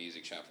electronic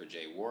music. Shot for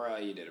Jay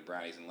Wara. You did a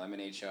Brownies and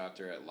Lemonade show out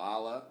there at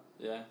Lala.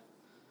 Yeah.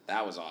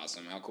 That was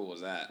awesome. How cool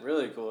was that?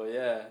 Really cool,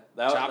 yeah.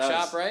 Chop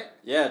Shop, right?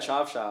 Yeah,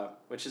 Chop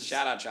Shop, which is...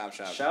 Shout out Chop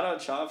Shop. Shout out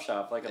Chop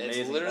Shop, like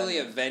amazing. It's literally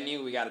venue. a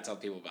venue. We got to tell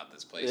people about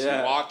this place. Yeah.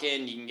 You walk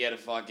in, you can get a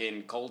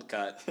fucking cold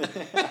cut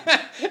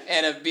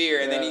and a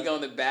beer, and then you go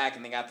in the back,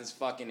 and they got this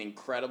fucking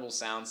incredible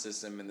sound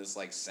system and this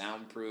like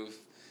soundproof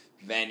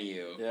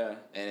venue. Yeah.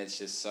 And it's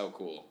just so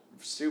cool.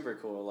 Super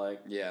cool,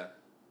 like... Yeah.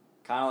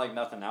 Kind of like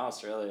nothing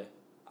else, really.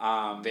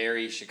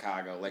 Very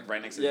Chicago, like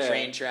right next to yeah. the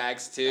train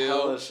tracks too.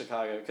 Hella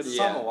Chicago, because it's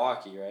Yeah. on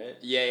Milwaukee, right?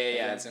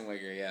 Yeah. It's in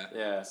Wigger, yeah.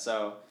 Yeah,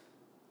 so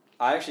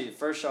I actually, the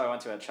first show I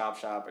went to at Chop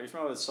Shop, are you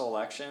familiar with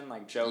Soulection?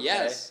 Like Joe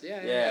Yes, K?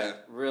 yeah.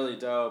 Really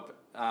dope.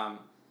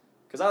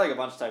 Because I like a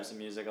bunch of types of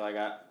music. Like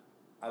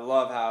I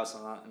love house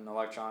and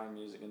electronic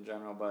music in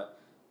general, but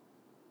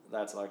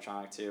that's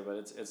electronic too. But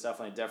it's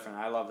definitely different.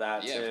 I love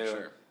that too. Yeah, for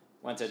sure.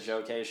 Went to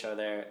Joe K show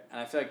there, and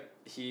I feel like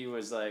he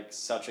was like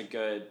such a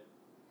good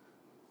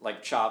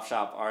like Chop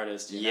Shop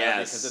artist, you know?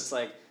 Yes. Because it's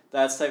like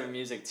that's type of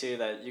music too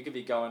that you could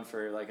be going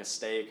for like a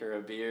steak or a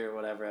beer or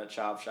whatever at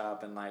Chop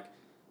Shop and like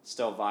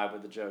still vibe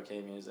with the Joe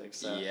K music.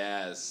 So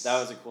yes. that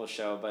was a cool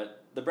show.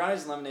 But the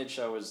Brownies and Lemonade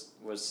show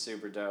was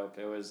super dope.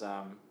 It was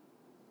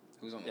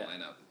Who's on the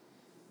lineup?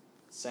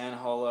 San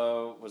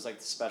Holo was like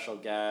the special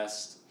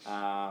guest,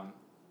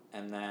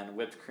 and then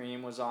Whipped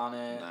Cream was on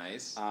it.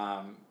 Nice.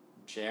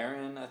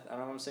 Jaron, I don't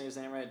know if I'm saying his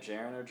name right,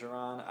 Jaron or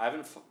Jaron. I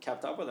haven't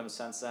kept up with him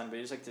since then, but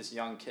he's like this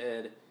young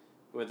kid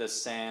with a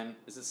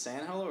is it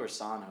San Holo or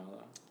San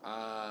Holo?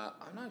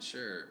 I'm not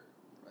sure.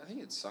 I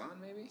think it's San,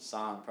 maybe?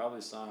 San,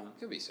 probably San.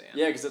 Could be San.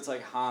 Yeah, because it's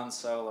like Han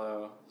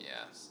Solo. Yeah.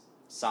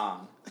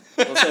 San.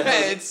 We'll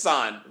say it's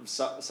San.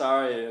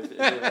 Sorry if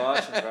you're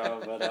watching,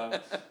 bro,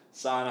 but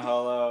San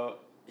Holo,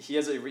 he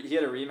had a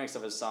remix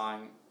of his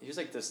song. He was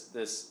like this,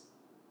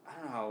 I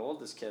don't know how old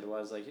this kid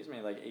was. Like he was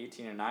maybe like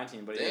 18 or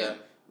 19, but he had a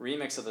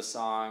remix of the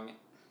song,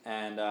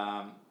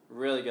 and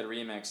really good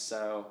remix.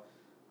 So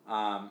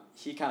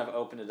he kind of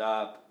opened it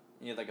up.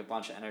 He had like a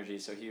bunch of energy,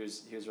 so he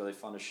was really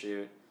fun to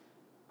shoot.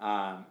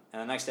 And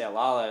the next day at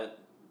Lala,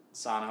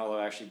 San Holo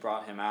actually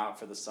brought him out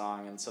for the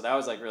song, and so that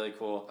was like really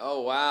cool.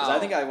 Oh wow! 'Cause I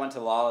think I went to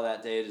Lala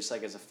that day just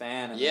like as a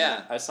fan, and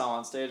yeah, I saw him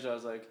on stage. I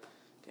was like,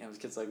 damn, this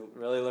kid's like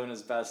really living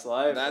his best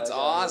life. That's like,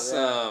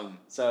 awesome. Yeah.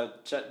 So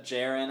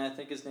Jaron, I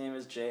think his name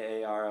is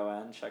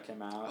Jaron. Check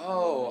him out.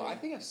 Oh, I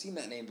think I've seen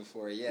that name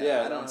before. Yeah, yeah,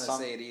 I don't know how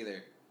to say it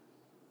either.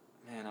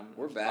 Man,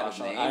 we're bad with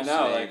names. I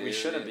know, today, like we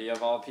shouldn't be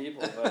of all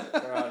people, but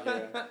we're out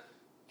here.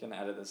 Can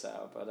edit this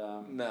out, but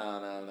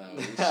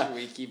no.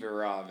 We keep it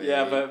raw, baby.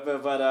 Yeah, but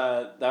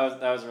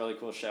that was a really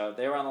cool show.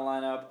 They were on the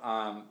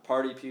lineup.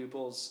 Party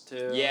Pupils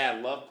too. Yeah,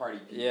 I love Party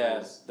Pupils.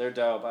 Yeah, they're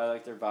dope. I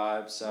like their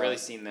vibes. So. Really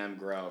seen them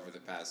grow over the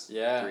past 3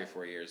 or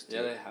 4 years too.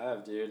 Yeah, they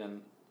have, dude,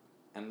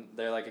 and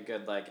they're like a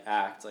good like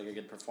act, like a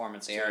good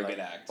performance. They too, are a like, good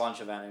act. Bunch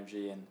of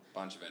energy.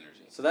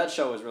 So that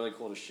show was really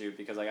cool to shoot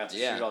because I got to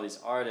shoot all these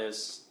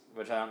artists,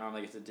 which I don't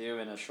normally get to do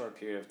in a short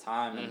period of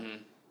time. And,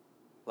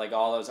 like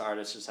all those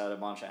artists just had a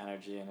bunch of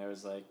energy, and it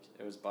was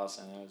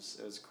busting. It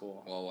was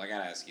cool. Well, I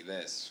gotta ask you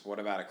this: what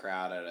about a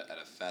crowd at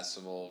a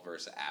festival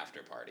versus an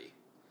after party?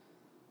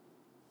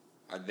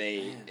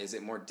 Is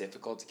it more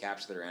difficult to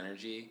capture their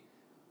energy?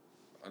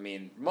 I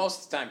mean,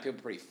 most of the time people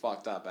are pretty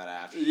fucked up at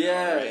after.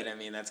 Yeah. Right? I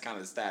mean, that's kind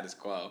of the status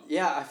quo.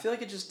 Yeah, I feel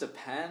like it just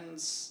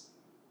depends.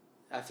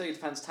 I feel like it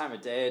depends time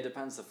of day. It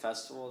depends the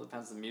festival. It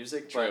depends the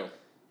music. True.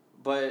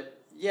 But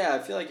yeah, I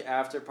feel like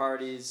after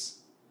parties.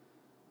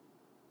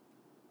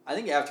 I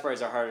think after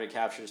parties are harder to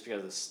capture just because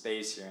of the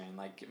space you're in,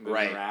 like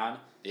moving around.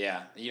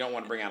 Yeah, you don't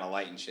want to bring out a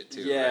light and shit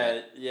too. Yeah,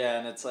 right? yeah,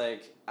 and it's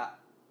like,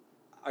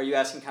 are you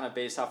asking kind of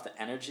based off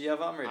the energy of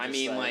them, or I just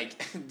mean,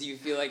 like, do you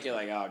feel like you're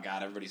like, oh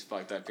god, everybody's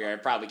fucked up here. I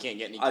probably can't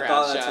get any I crowd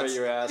thought that's shots. what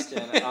you were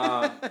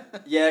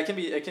asking. Yeah,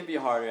 it can be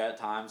harder at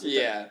times.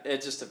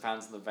 It just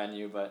depends on the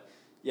venue, but.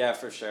 Yeah,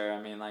 for sure.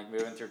 I mean, like,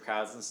 moving through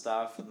crowds and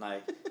stuff, and,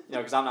 like, you know,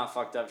 because I'm not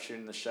fucked up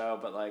shooting the show,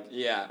 but, like,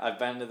 I've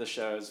been to the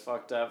shows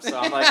fucked up, so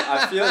I'm like,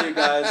 I feel you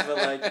guys, but,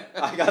 like,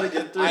 I gotta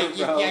get through it,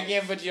 bro. I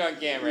can't put you on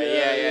camera.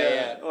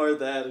 Yeah. Or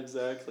that,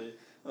 exactly.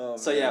 Oh,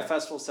 so, yeah,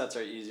 festival sets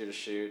are easier to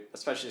shoot,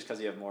 especially just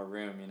because you have more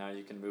room, you know,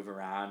 you can move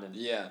around, and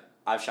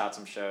I've shot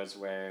some shows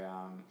where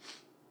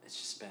it's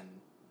just been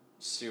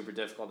super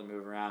difficult to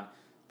move around,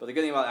 but the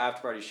good thing about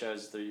after-party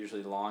shows is they're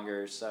usually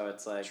longer, so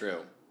it's, like...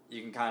 True.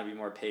 You can kind of be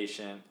more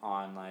patient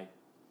on, like,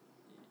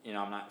 you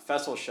know,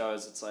 festival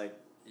shows, it's like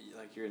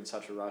you're in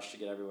such a rush to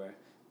get everywhere,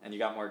 and you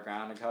got more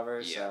ground to cover.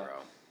 Yeah, so, bro.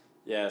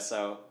 Yeah,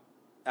 so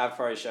after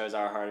party shows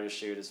are harder to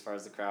shoot as far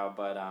as the crowd,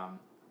 but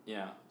you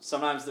know,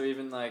 sometimes they're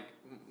even like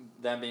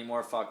them being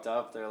more fucked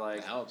up. They're like,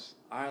 it helps.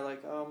 Alright,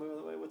 like, oh, move out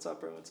of the way. What's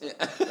up, bro? What's up?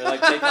 Yeah. They're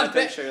like, take my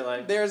picture.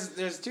 Like,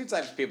 there's two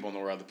types of people in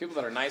the world: the people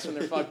that are nice when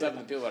they're fucked up,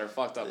 and the people that are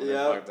fucked up when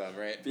they're fucked up.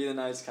 Right? Be the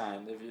nice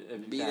kind if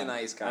you be can. the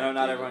nice kind. I know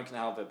not people. everyone can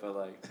help it, but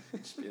like,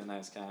 just be the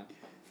nice kind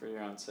for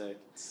your own sake.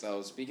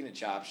 So speaking of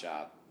Chop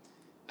Shop,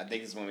 I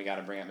think this is when we got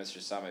to bring up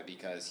Mr. Summit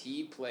because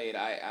he played.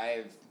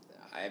 I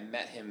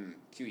met him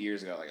a few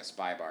years ago, like a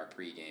Spy Bar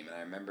pregame, and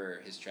I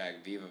remember his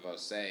track Viva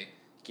Voce. He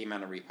came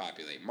out to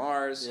Repopulate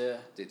Mars. Yeah.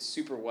 Did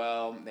super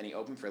well. Then he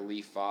opened for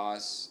Lee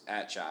Foss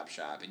at Chop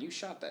Shop, and you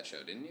shot that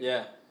show, didn't you?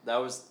 Yeah, that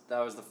was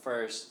the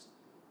first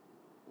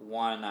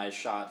one I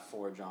shot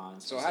for John.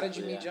 So how did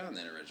you meet yeah. John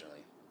then originally?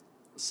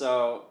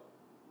 So,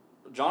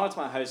 John went to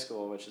my high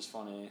school, which is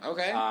funny.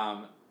 Okay.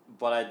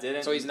 But I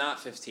didn't. So he's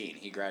not 15.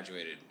 He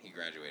graduated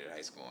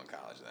high school and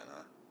college then,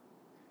 huh?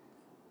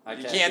 You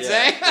yeah, can't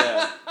say?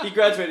 Yeah. He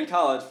graduated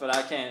college, but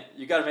I can't.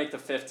 You got to make the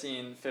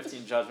 15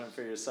 judgment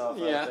for yourself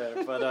Yeah. out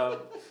there. But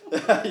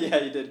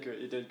yeah, you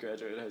did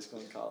graduate high school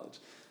and college.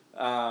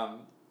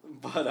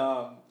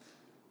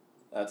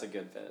 That's a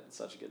good bit.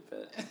 Such a good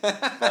bit.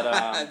 But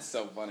That's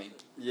so funny.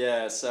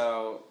 yeah,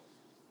 so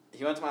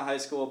he went to my high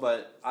school,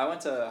 but I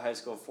went to a high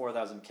school of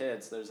 4,000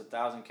 kids. There's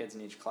 1,000 kids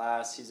in each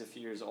class. He's a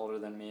few years older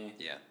than me.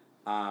 Yeah.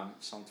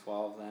 So I'm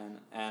 12 then,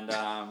 and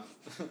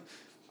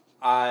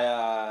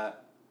I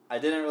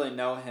didn't really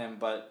know him,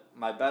 but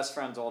my best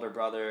friend's older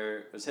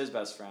brother was his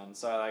best friend,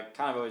 so I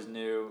kind of always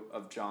knew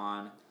of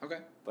John. Okay.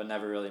 But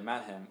never really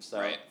met him. So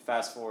Right.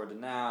 fast forward to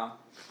now,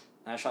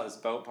 and I shot this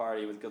boat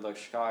party with Good Luck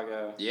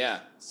Chicago.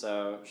 Yeah.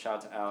 So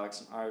shout out to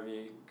Alex and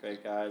Arvy,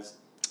 great guys.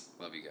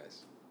 Love you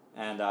guys.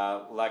 And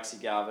Lexi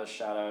Galvis,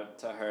 shout out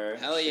to her.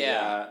 Hell She,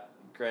 yeah.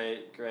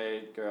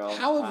 Great girl.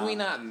 How have we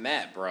not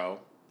met, bro?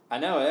 I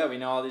know, yeah, we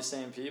know all these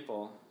same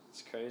people.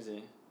 It's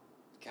crazy.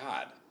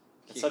 God.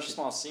 It's such a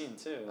small scene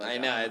too. Like, I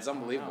know, it's don't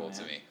know, unbelievable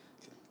to man. me.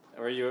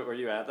 Were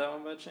you at that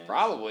one by chance?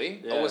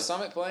 Probably. Yeah. Oh, was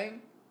Summit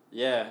playing?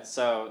 Yeah,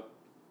 so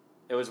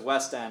it was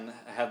West End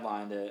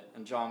headlined it,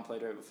 and John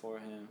played right before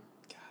him.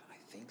 God, I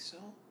think so.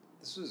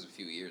 This was a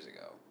few years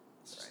ago.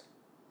 Right.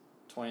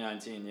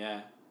 2019,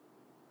 yeah.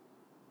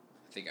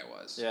 I think I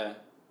was. Yeah.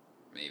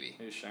 Maybe.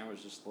 Maybe Sharon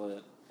was just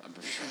lit. I'm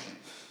sure.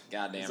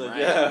 Goddamn It's like, right.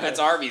 yeah. That's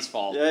Arby's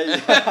fault. Yeah.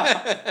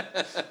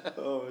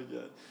 Oh my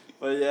god.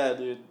 But yeah,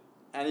 dude.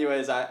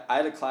 Anyways, I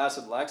had a class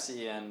with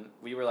Lexi, and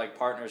we were like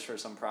partners for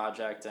some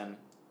project, and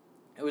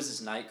it was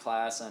this night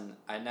class, and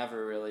I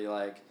never really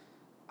like,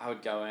 I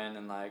would go in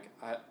and like,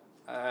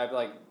 I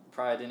like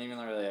probably didn't even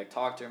really like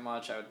talk to her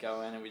much. I would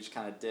go in and we just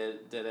kind of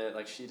did it,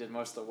 like she did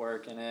most of the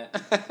work in it.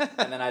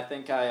 And then I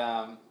think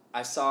I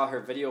saw her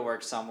video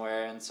work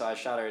somewhere, and so I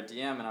shot her a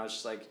DM, and I was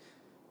just like,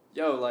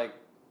 yo, like,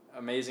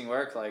 amazing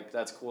work, like,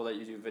 that's cool that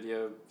you do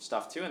video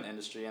stuff too in the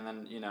industry. And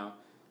then, you know,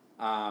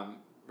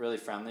 really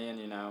friendly, and,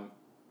 you know,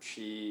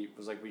 she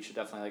was like, we should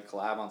definitely, like,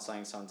 collab on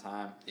something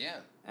sometime. Yeah.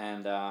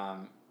 And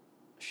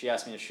she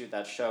asked me to shoot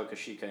that show because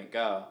she couldn't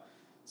go.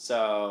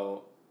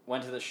 So,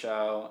 went to the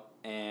show,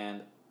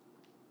 and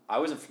I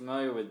wasn't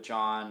familiar with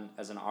John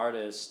as an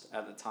artist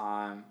at the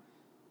time,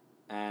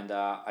 and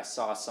I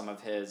saw some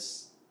of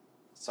his,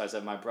 so I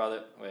said, my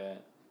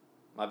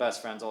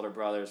best friend's older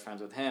brother is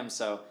friends with him,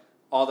 so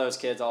all those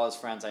kids, all his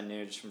friends I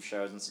knew just from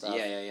shows and stuff.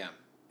 Yeah.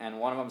 And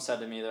one of them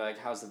said to me, they're like,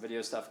 how's the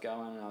video stuff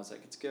going? And I was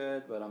like, it's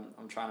good, but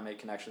I'm trying to make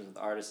connections with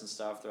artists and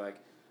stuff. They're like,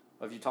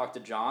 well, have you talked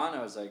to John?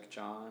 I was like,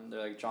 John? They're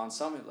like, John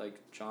Summit, like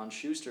John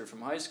Schuster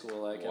from high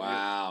school. Like,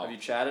 Wow. Have you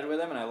chatted with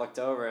him? And I looked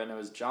over, and it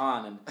was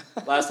John.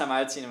 And last time I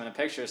had seen him in a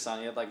picture, son,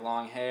 he had like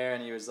long hair,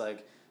 and he was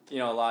like, you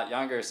know, a lot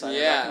younger. So I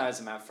didn't recognize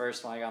him at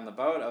first when I got on the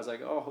boat. I was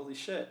like, oh, holy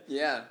shit.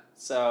 Yeah.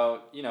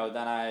 So, you know,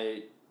 then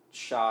I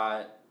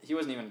shot, he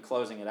wasn't even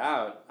closing it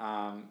out.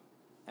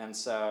 And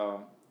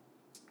so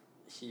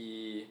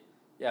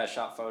I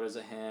shot photos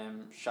of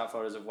him, shot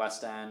photos of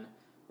West End,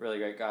 really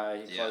great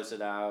guy. He closed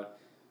it out.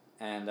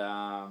 And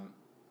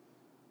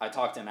I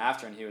talked to him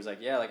after, and he was like,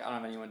 yeah, like, I don't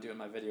have anyone doing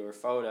my video or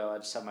photo. I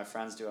just have my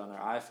friends do it on their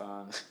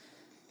iPhone.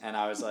 And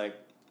I was like,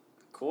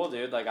 cool,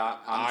 dude. Like,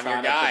 I'm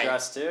trying to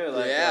progress too.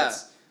 Like,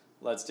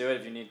 let's do it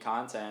if you need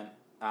content.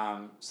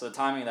 So the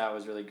timing of that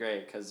was really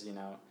great because, you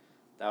know,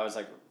 that was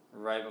like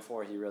right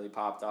before he really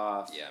popped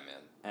off. Yeah,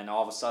 man. And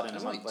all of a sudden, That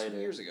was a month like later.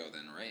 2 years ago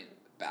then, right?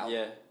 About.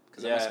 Yeah.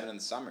 Because it must have been in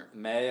the summer.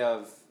 May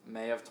of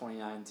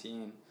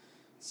 2019.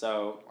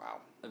 So Wow.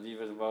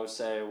 Viva Voce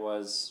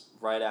was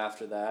right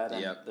after that,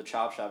 and Yep. the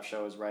Chop Shop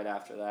show was right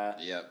after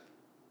that. Yep.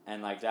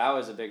 And like that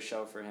was a big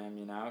show for him,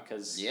 you know,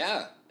 because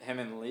him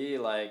and Lee,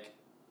 like,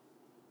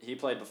 he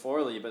played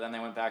before Lee, but then they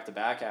went back to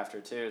back after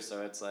too.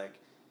 So it's like,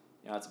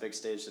 you know, it's a big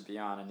stage to be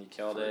on, and he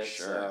killed For it.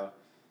 sure. So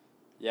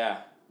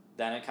yeah,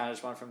 then it kind of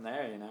just went from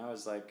there, you know. It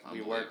was like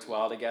we worked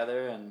well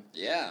together, and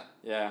yeah,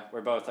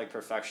 we're both like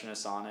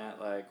perfectionists on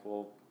it. Like,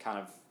 we'll kind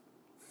of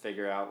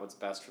figure out what's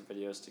best for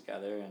videos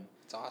together, and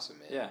it's awesome,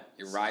 man. Yeah,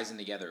 you're rising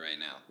together right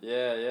now.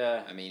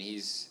 Yeah. I mean,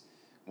 he's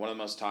one of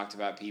the most talked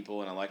about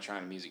people in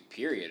electronic music,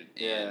 period.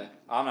 Yeah,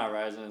 I'm not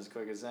rising as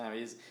quick as him.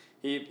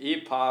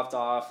 He popped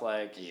off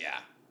like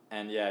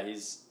and yeah,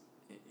 he's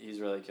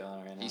really killing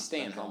it right now. He's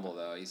staying humble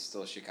though. He's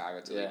still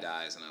Chicago till he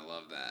dies, and I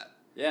love that.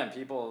 Yeah, and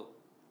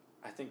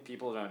I think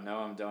people don't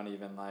know him, don't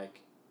even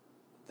like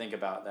think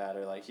about that,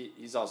 or like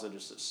he's also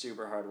just a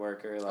super hard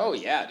worker. Like, oh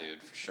yeah,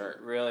 dude, for sure.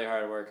 Really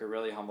hard worker,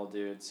 really humble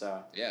dude.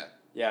 So yeah,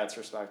 yeah, it's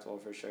respectable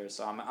for sure.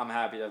 So I'm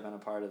happy to have been a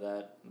part of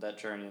that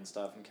journey and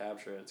stuff and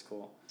capture it. It's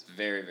cool. It's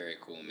very, very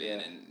cool, man.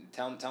 Yeah.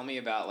 And tell me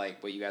about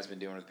like what you guys been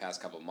doing for the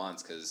past couple of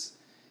months, because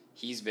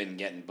he's been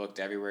getting booked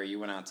everywhere. You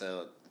went out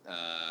to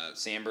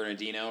San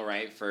Bernardino,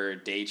 right, for a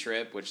day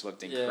trip, which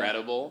looked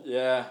incredible.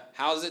 Yeah.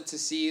 How's it to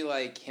see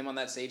like him on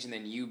that stage and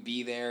then you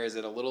be there? Is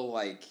it a little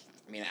like,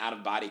 I mean, out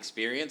of body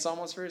experience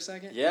almost for a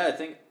second? Yeah,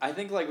 I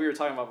think like we were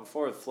talking about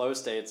before with flow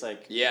states,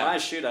 like when I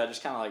shoot, I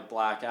just kind of like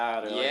black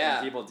out, or like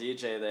when people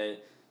DJ, they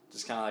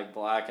just kind of like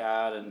black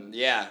out, and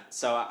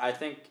So I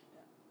think,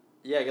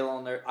 I got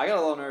a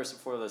little nervous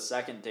before the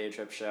second day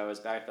trip show. I was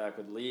back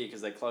with Lee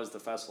because they closed the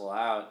festival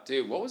out.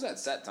 Dude, what was that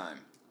set time?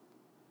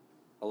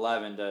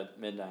 11 to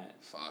midnight.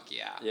 Fuck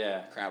yeah.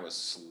 Yeah. Crowd was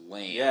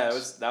slammed. Yeah,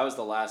 that was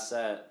the last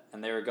set,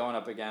 and they were going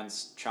up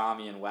against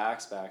Chami and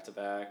Wax back to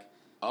back.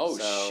 Oh,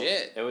 so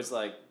shit. It was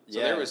like, So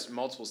there was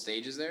multiple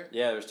stages there?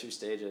 Yeah, there was 2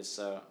 stages,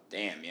 so.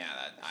 Damn, yeah,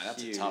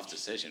 that's Huge. a tough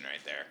decision right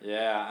there.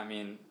 Yeah, I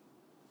mean,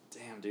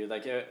 damn, dude,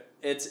 like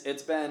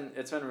it's been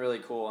really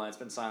cool, and it's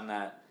been something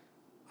that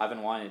I've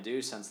been wanting to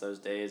do since those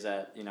days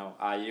at,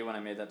 IU when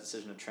I made that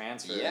decision to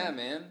transfer. Yeah,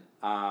 man.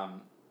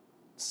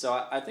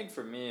 So I think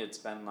for me it's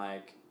been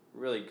like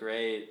really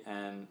great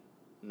and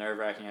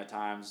nerve-wracking at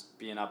times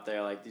being up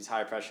there, like these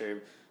high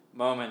pressure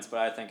moments, but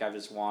I think I've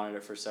just wanted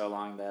it for so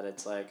long that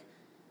it's like,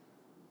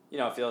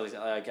 it feels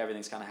like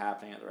everything's kind of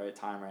happening at the right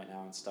time right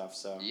now and stuff.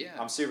 So yeah.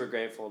 I'm super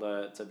grateful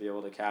to be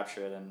able to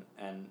capture it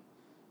and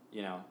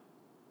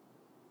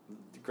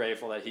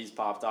grateful that he's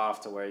popped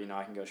off to where,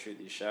 I can go shoot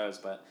these shows.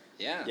 But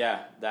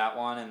yeah, that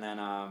one, and then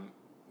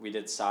we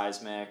did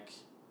Seismic.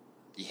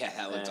 Yeah,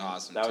 that looked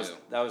awesome too.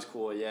 That was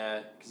cool,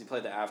 yeah, because he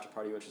played the after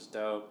party, which was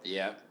dope.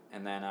 Yeah.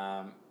 And then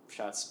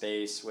shot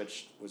Space,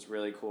 which was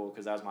really cool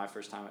because that was my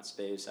first time at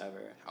Space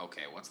ever.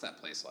 Okay, what's that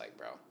place like,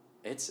 bro?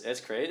 It's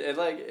crazy.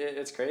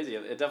 It's crazy.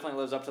 It definitely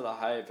lives up to the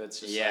hype. It's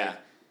just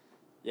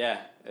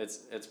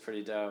it's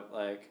pretty dope.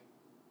 Like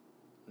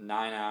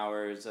 9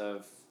 hours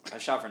of I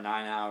shot for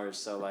 9 hours,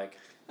 so like.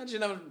 How'd you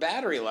know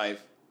battery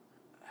life?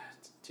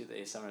 Dude, the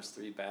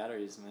A7S3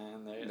 batteries,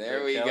 man.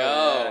 There we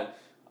go.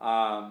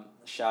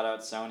 Shout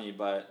out Sony,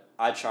 but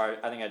I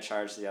think I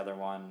charged the other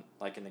one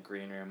like in the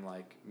green room,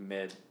 like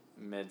mid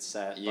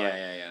set.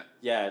 Yeah.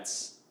 Yeah,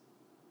 it's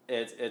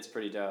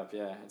pretty dope.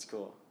 Yeah, it's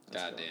cool.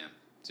 God damn.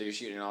 So you're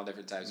shooting in all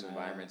different types of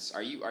environments.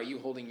 Are you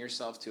holding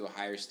yourself to a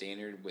higher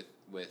standard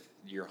with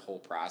your whole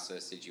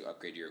process? Did you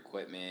upgrade your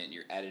equipment,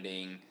 your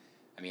editing?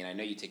 I mean, I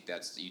know you took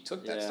that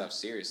stuff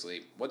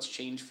seriously. What's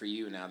changed for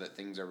you now that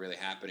things are really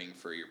happening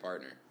for your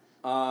partner?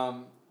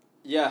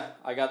 Yeah,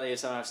 I got the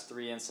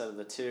A7S3 instead of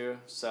the 2,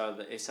 so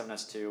the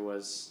A7S2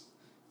 was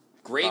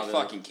great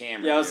fucking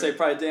camera. Yeah, I would say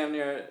probably damn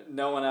near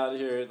no one out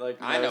here like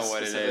knows. I know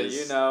what it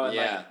is. And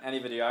like any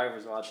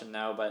videographers watching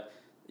know, but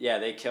yeah,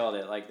 they killed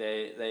it. Like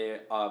they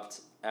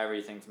upped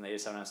everything from the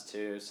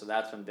A7S2, so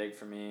that's been big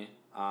for me.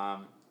 I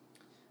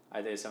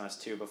had the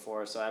A7S2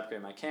 before, so I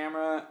upgraded my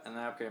camera, and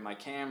then I upgraded my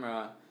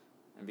camera,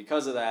 and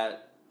because of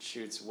that,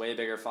 shoots way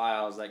bigger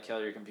files that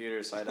kill your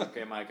computer, so I had to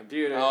upgrade my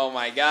computer. Oh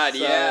my god, so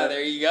yeah,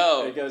 there you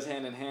go. It goes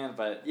hand in hand,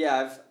 but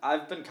yeah,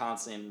 I've been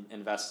constantly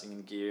investing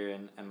in gear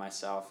and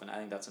myself, and I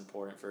think that's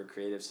important for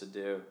creatives to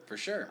do. For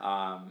sure.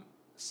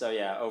 So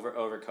yeah,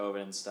 over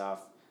COVID and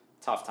stuff,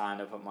 tough time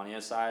to put money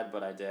aside,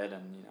 but I did,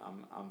 and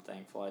I'm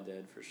thankful I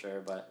did for sure.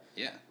 But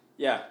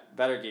yeah,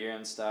 better gear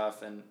and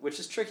stuff, and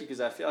which is tricky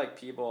because I feel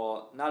like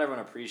not everyone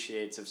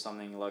appreciates if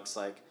something looks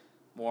like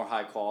more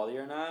high quality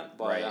or not.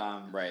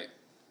 But right.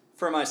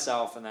 For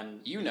myself, and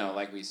then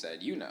like we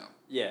said,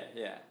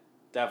 Yeah,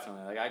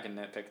 definitely. Like I can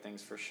nitpick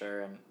things for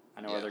sure, and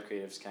I know other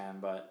creatives can,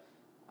 but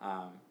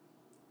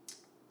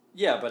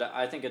but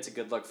I think it's a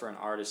good look for an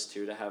artist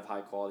too to have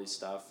high quality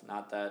stuff.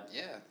 Not that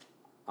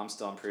I'm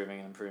still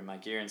improving my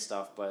gear and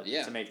stuff, but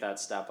to make that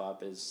step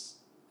up it's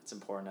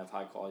important to have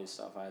high quality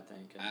stuff, I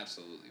think. And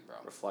absolutely, bro.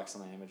 Reflects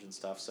on the image and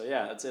stuff. So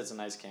yeah, it's a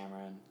nice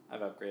camera, and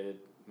I've upgraded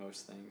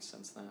most things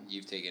since then.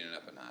 You've taken it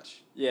up a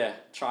notch. Yeah,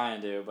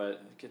 trying to, but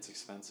it gets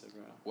expensive,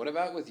 bro. What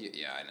about with you?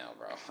 Yeah, I know,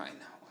 bro. I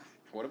know.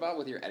 What about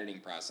with your editing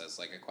process?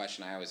 Like, a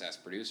question I always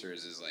ask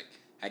producers is, like,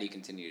 how do you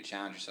continue to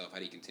challenge yourself? How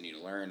do you continue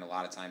to learn? A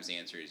lot of times the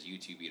answer is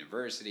YouTube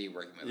University,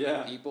 working with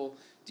other people.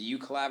 Do you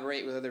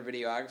collaborate with other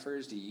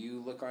videographers? Do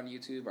you look on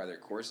YouTube? Are there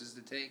courses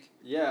to take?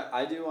 Yeah,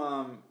 I do.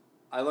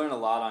 I learn a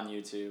lot on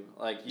YouTube.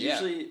 Like,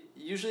 usually,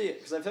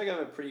 because I feel like I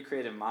have a pretty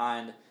creative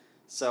mind,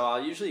 so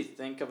I'll usually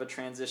think of a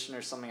transition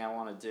or something I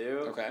want to do.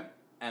 Okay.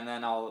 And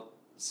then I'll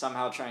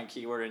somehow try and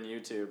keyword in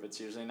YouTube. It's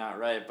usually not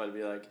right, but it'd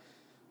be like,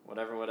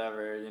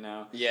 whatever,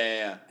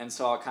 Yeah. And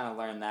so I'll kind of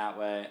learn that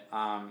way.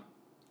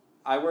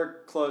 I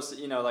work close,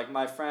 like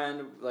my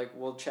friend, like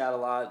we'll chat a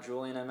lot.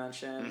 Julian, I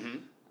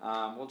mentioned.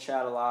 Mm-hmm. We'll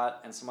chat a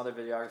lot, and some other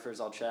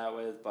videographers I'll chat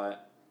with,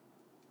 but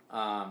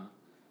I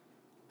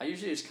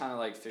usually just kind of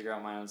like figure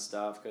out my own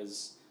stuff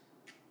because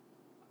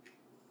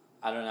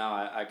I don't know.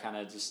 I kind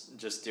of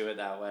just do it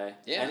that way.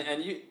 Yeah.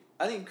 And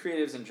I think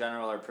creatives in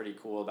general are pretty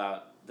cool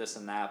about this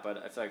and that,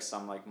 but I feel like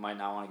some like might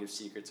not want to give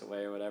secrets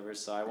away or whatever.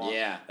 So I won't.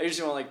 Yeah. I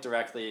usually won't like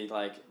directly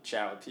like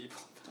chat with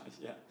people. But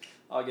yeah.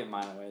 I'll give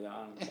mine away though.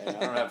 I don't care.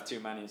 I don't have too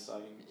many, so I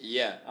can.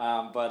 Yeah.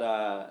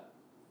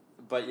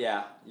 But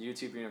yeah,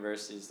 YouTube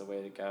University is the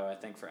way to go. I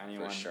think for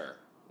anyone For sure.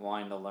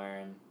 wanting to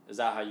learn. Is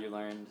that how you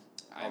learned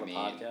all the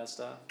podcast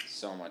stuff?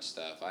 So much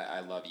stuff. I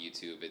love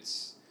YouTube.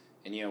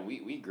 And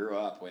we grew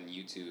up when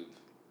YouTube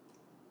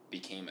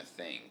became a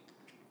thing.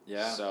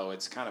 Yeah. So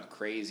it's kind of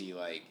crazy,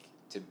 like,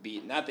 to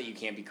be, not that you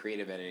can't be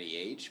creative at any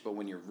age, but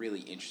when you're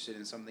really interested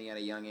in something at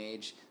a young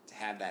age, to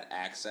have that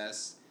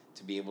access,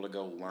 to be able to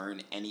go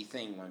learn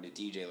anything, learn to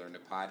DJ, learn to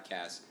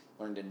podcast,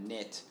 learn to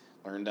knit,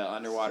 learn to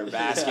underwater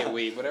basket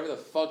weave, whatever the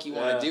fuck you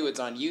want to do, it's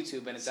on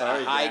YouTube, and it's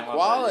at a high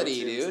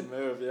quality, dude.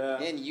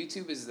 And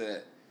YouTube is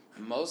the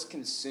most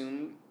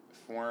consumed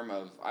form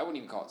of, I wouldn't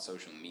even call it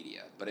social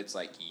media, but it's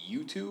like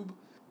YouTube,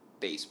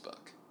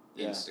 Facebook,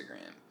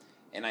 Instagram.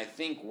 And I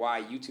think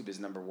why YouTube is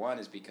number one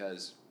is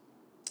because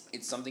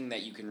it's something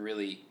that you can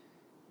really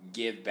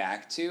give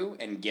back to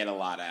and get a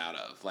lot out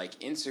of. Like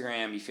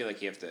Instagram, you feel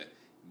like you have to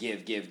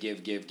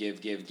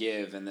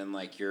give, and then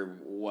like you're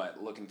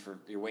waiting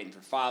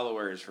for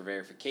followers, for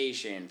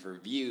verification, for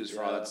views,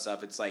 for all that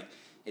stuff. It's like,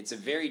 it's a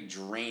very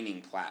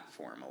draining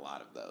platform, a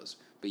lot of those.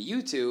 But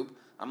YouTube,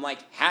 I'm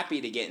like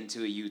happy to get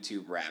into a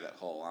YouTube rabbit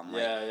hole. I'm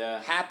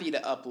like happy to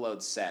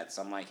upload sets.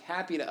 I'm like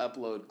happy to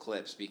upload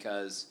clips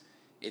because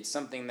it's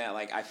something that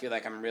like I feel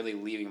like I'm really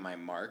leaving my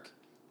mark.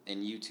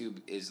 And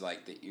YouTube is like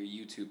your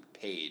YouTube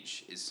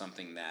page is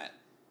something that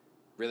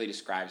really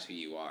describes who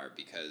you are,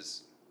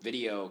 because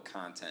video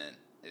content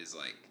is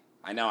like,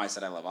 I know I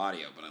said I love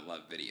audio, but I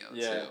love video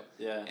too.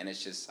 Yeah. And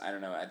it's just, I don't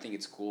know, I think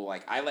it's cool.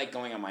 Like, I like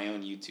going on my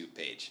own YouTube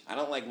page. I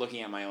don't like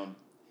looking at my own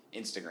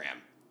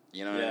Instagram.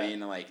 You know what I mean?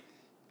 Like,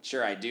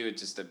 sure I do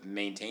just to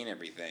maintain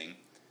everything,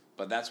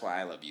 but that's why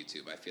I love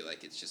YouTube. I feel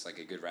like it's just like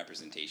a good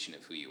representation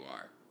of who you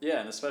are. Yeah,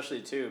 and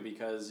especially too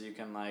because you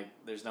can like,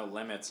 there's no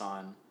limits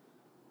on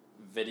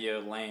video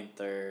length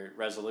or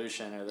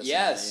resolution or this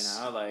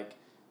like,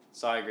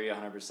 so I agree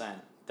 100%.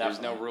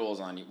 There's no rules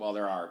on you. Well,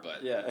 there are, but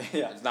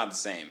it's not the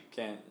same.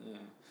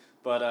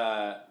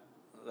 But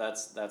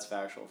that's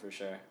factual for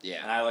sure.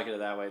 Yeah, and I look at it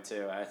that way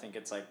too. I think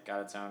it's like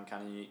got its own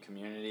kind of unique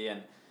community,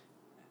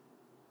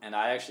 and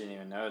I actually didn't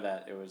even know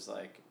that it was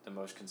like the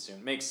most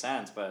consumed. Makes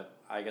sense, but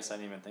I guess I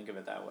didn't even think of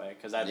it that way,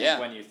 because I think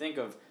when you think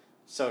of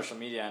social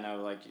media, I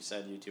know like you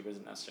said, YouTube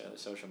isn't necessarily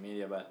social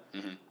media, but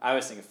I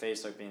always think of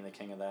Facebook being the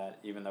king of that,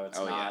 even though it's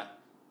not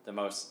the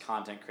most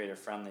content creator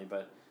friendly,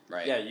 but.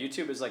 Right. Yeah,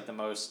 YouTube is like the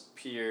most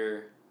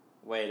pure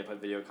way to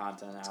put video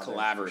content out. It's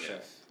collaborative. Sure.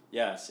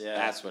 Yes, yeah.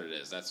 That's what it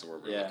is. That's the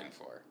word we're looking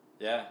for.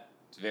 Yeah.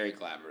 It's very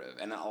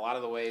collaborative. And a lot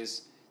of the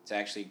ways to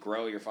actually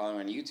grow your following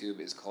on YouTube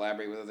is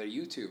collaborate with other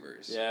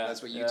YouTubers. Yeah.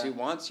 That's what YouTube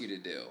wants you to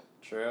do.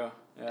 True.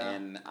 Yeah.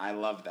 And I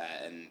love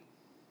that. And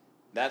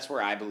that's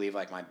where I believe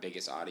like my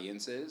biggest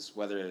audience is,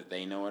 whether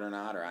they know it or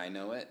not, or I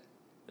know it.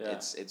 Yeah.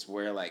 It's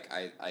where like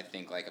I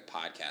think like a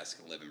podcast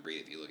can live and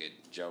breathe. If you look at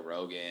Joe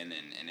Rogan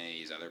and any of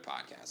these other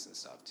podcasts and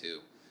stuff too.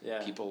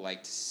 Yeah. People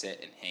like to sit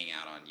and hang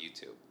out on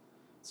YouTube.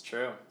 It's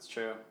true.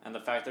 And the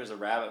fact there's a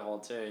rabbit hole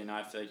too,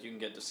 I feel like you can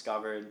get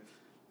discovered.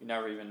 You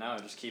never even know.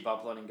 Just keep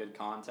uploading good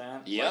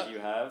content like you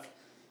have.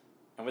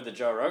 And with the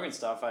Joe Rogan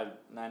stuff, I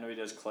know he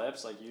does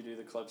clips, like you do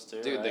the clips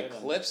too. Dude, right? The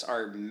clips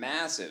are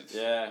massive.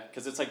 Yeah,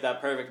 because it's like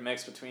that perfect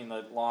mix between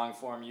the long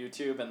form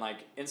YouTube and like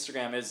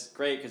Instagram is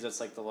great because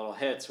it's like the little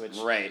hits, which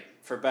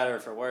for better or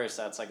for worse,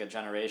 that's like a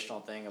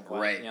generational thing of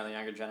what the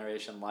younger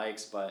generation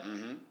likes. But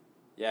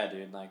yeah,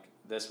 dude, like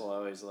this will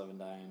always live and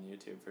die on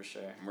YouTube for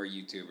sure. We're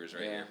YouTubers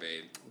right here,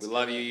 babe. We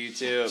love you,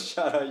 YouTube.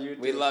 Shout out YouTube.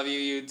 We love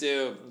you,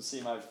 YouTube. You'll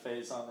see my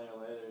face on there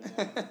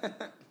later.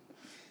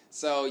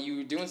 So you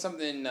were doing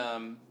something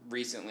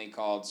recently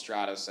called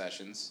Strato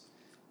Sessions,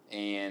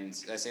 and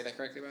did I say that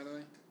correctly, by the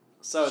way?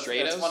 So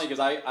it's funny because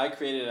I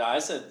created it.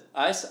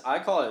 I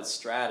call it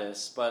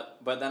Stratus, but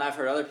then I've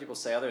heard other people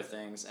say other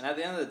things, and at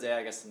the end of the day,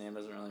 I guess the name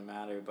doesn't really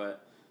matter.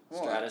 But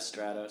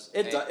Stratos.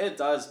 It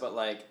does, but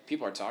like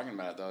people are talking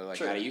about it though. Like,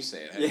 how do you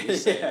say it? How do you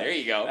say it? There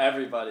you go.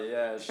 Everybody,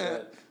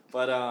 shit.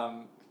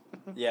 But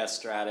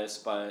Stratus.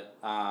 But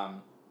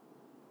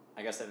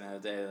I guess at the end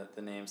of the day,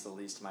 the name's the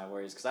least of my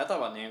worries, because I thought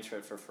about names for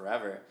it for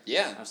forever.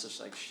 Yeah. And I was just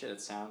like, shit,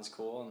 it sounds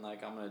cool, and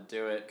like I'm gonna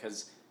do it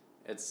because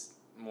it's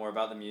more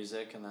about the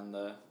music and then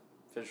the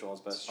visuals.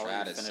 But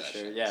Stratus I'll finish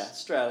Sessions. it. Yeah,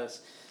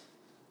 Stratus.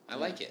 I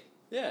like it.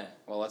 Yeah.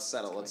 Well, let's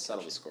settle the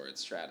score.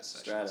 It's Stratus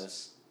Sessions.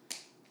 Stratus.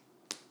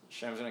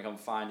 Sham's gonna come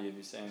find you if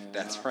you say anything.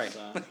 That's right.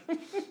 So.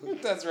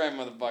 That's right,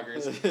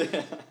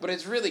 motherfuckers. But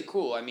it's really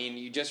cool. I mean,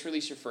 you just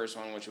released your first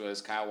one, which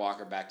was Kyle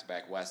Walker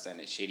back-to-back West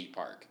End at Shady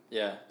Park.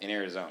 Yeah. In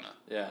Arizona.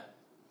 Yeah.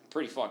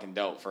 Pretty fucking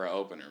dope for an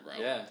opener, bro.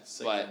 Yeah.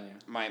 But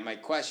my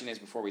question is,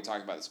 before we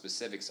talk about the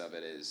specifics of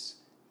it, is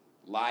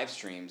live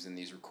streams and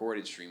these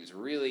recorded streams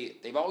really,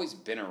 they've always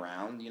been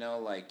around,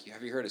 like,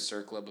 have you heard of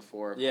Circla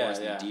before? Of course,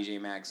 the DJ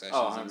Mag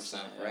sessions and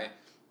stuff, right?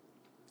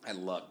 I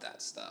love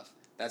that stuff.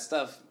 That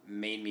stuff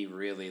made me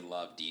really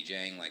love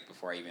DJing, like,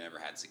 before I even ever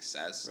had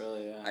success.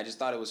 Really, yeah. I just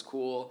thought it was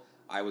cool.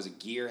 I was a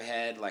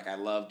gearhead. Like, I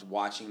loved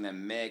watching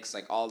them mix,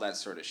 like, all that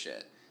sort of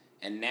shit.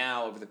 And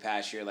now, over the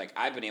past year, like,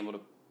 I've been able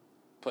to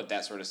put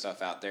that sort of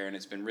stuff out there, and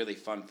it's been really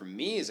fun for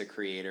me as a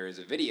creator, as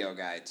a video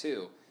guy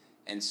too.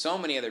 And so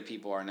many other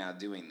people are now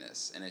doing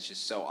this, and it's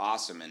just so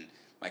awesome. And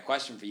my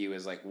question for you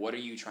is, like, what are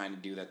you trying to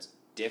do that's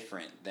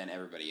different than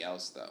everybody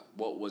else, though?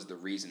 What was the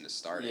reason to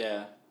start it?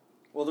 Yeah.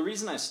 Well, the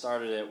reason I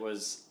started it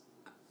was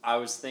I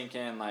was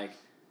thinking, like,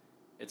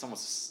 it's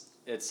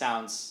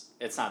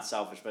not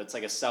selfish, but it's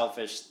like a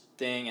selfish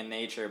thing in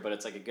nature, but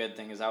it's like a good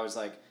thing, is I was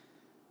like,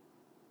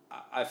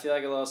 I feel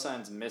like a little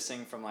something's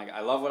missing from, like,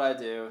 I love what I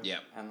do. Yeah.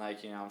 And,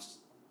 like, you know,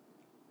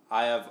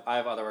 I have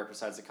other work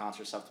besides the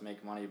concert stuff to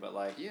make money, but,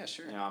 like, yeah,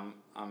 sure. You know,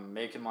 I'm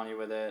making money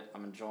with it.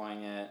 I'm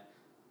enjoying it.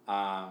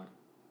 I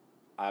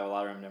have a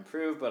lot of room to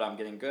improve, but I'm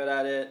getting good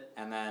at it.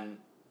 And then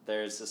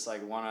there's this,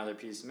 like, one other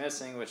piece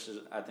missing, which is,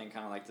 I think,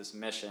 kind of like this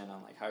mission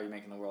on, like, how are you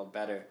making the world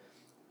better?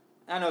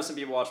 And I know some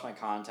people watch my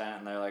content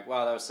and they're like,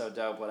 wow, that was so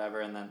dope,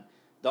 whatever. And then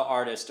the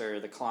artist or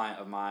the client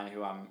of mine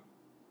who I'm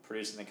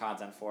producing the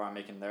content for, I'm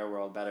making their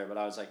world better. But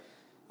I was like,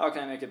 how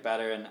can I make it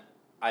better? And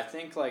I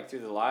think, like, through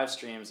the live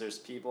streams, there's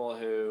people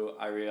who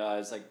I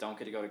realize, like, don't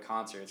get to go to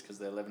concerts because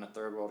they live in a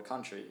third world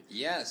country.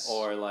 Yes.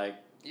 Or, like,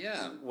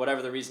 yeah,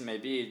 whatever the reason may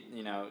be,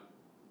 you know,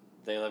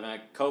 they live in a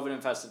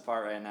COVID-infested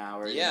part right now,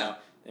 or, you know,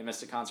 they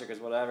missed a concert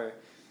because whatever.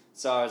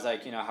 So I was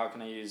like, you know, how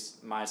can I use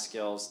my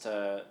skills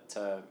to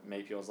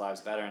make people's lives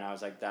better? And I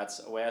was like,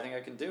 that's a way I think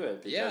I can do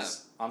it.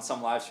 Because on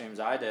some live streams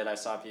I did, I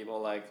saw people,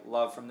 like,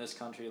 love from this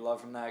country, love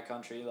from that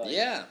country. Like,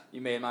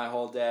 you made my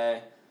whole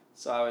day.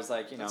 So I was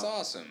like, you know. That's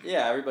awesome.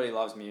 Yeah, everybody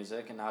loves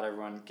music, and not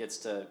everyone gets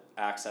to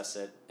access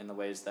it in the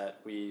ways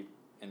that we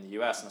in the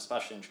U.S. and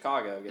especially in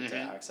Chicago get to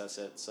access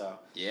it. So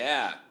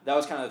that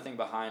was kind of the thing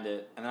behind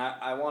it. And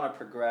I want to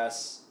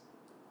progress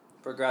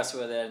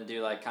with it and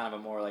do, like, kind of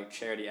a more, like,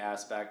 charity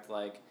aspect.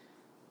 Like,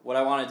 what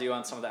I want to do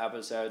on some of the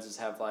episodes is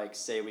have, like,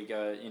 say we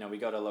go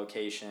to a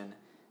location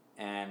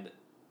and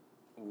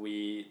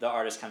the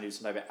artist kind of do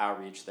some type of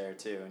outreach there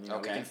too. And, you know,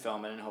 we can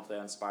film it and hopefully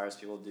that inspires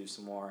people to do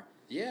some more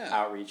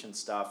outreach and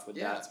stuff with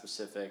that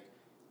specific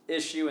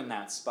issue in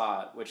that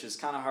spot, which is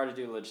kind of hard to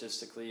do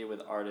logistically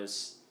with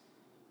artists'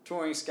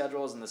 touring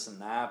schedules and this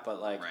and that.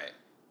 But, like,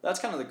 that's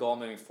kind of the goal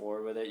moving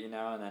forward with it, you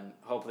know, and then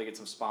hopefully get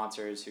some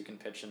sponsors who can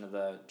pitch into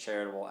the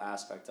charitable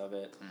aspect of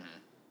it. Mm-hmm.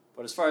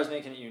 But as far as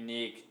making it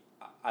unique,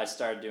 I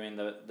started doing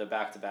the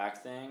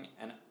back-to-back thing,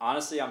 and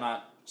honestly, I'm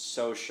not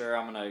so sure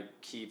I'm going to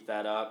keep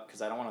that up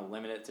because I don't want to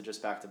limit it to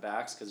just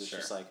back-to-backs because it's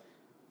just, like,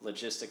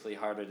 logistically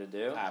harder to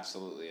do.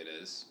 Absolutely it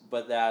is.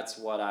 But that's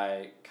what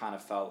I kind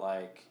of felt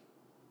like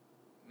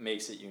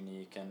makes it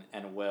unique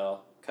and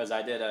will, because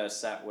I did a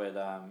set with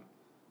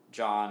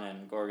John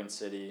and Gorgon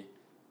City.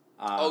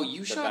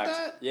 You shot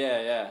that?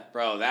 Yeah.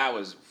 Bro, that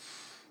was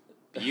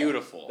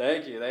beautiful.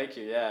 Thank you,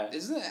 yeah.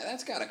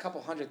 That's got a couple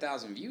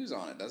 100,000 views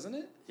on it, doesn't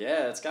it?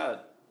 Yeah, it's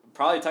got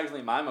probably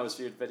technically my most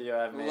viewed video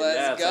I've made.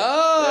 Let's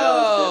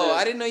go!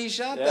 I didn't know you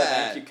shot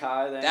that. Thank you,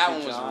 Kai.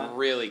 Thank you, John. Was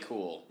really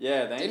cool.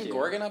 Yeah, thank you. Didn't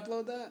Gorgon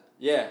upload that?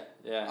 Yeah.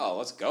 Oh,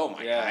 let's go,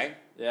 my guy.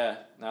 Yeah,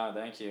 no,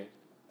 thank you.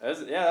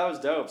 That was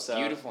dope. So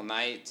beautiful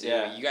night, too.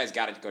 Yeah. You guys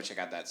got to go check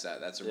out that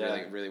set. That's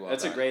really, really well done.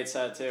 It's a great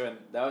set, too, and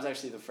that was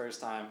actually the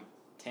first time,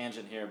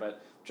 tangent here,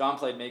 but John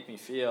played Make Me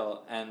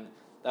Feel, and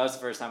that was the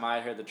first time I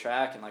had heard the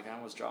track, and, like, I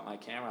almost dropped my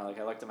camera. Like,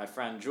 I looked at my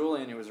friend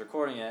Julian, who was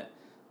recording it,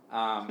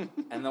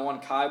 and the one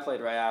Kai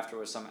played right after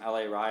was some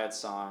LA Riot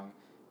song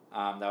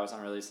that was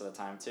unreleased at the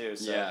time, too.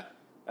 So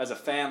as a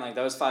fan, like,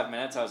 those 5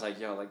 minutes, I was like,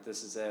 yo, like,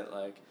 this is it.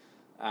 Like,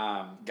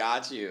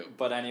 got you.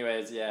 But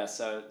anyways,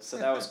 so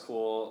that was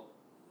cool.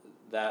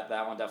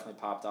 That one definitely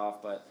popped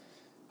off, but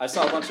I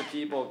saw a bunch of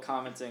people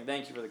commenting.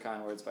 Thank you for the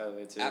kind words, by the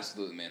way, too.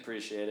 Absolutely, man.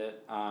 Appreciate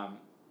it. I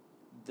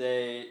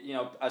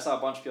saw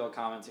a bunch of people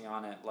commenting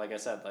on it. Like I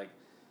said, like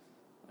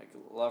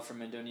love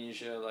from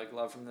Indonesia, like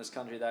love from this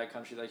country, that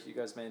country. Like, you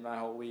guys made my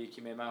whole week.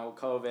 You made my whole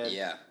COVID.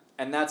 Yeah.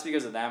 And that's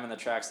because of them and the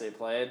tracks they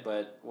played.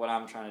 But what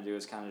I'm trying to do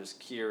is kind of just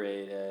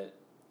curate it,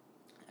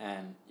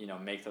 and, you know,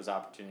 make those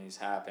opportunities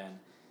happen.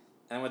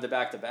 And with the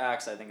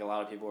back-to-backs, I think a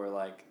lot of people were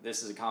like,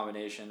 this is a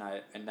combination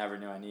I never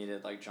knew I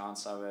needed, like John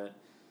Summit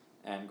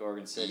and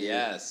Gorgon City.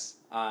 Yes.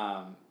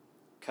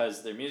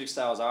 Because their music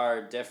styles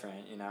are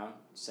different, you know,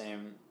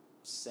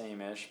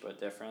 same-ish, but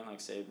different, like,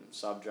 same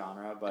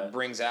subgenre. But it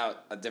brings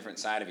out a different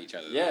side of each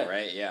other, though,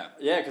 right? Yeah.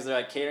 Yeah, because they're,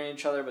 like, catering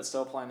each other, but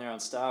still playing their own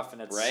stuff.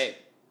 And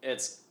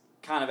it's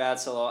kind of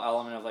adds to a little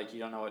element of, like, you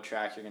don't know what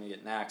track you're going to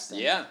get next.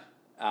 And,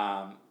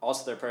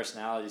 also their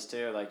personalities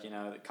too, like, you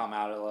know, come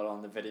out a little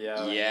in the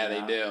video. Yeah,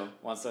 and, they do.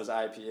 Once those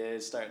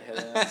IPAs start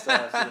hitting and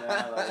stuff, you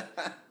know, like,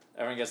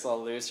 everyone gets a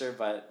little looser,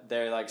 but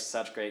they're, like,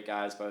 such great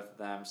guys, both of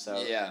them. So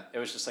it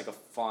was just, like, a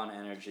fun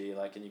energy,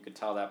 like, and you could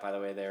tell that by the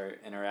way they were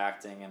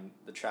interacting and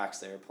the tracks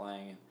they were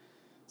playing. And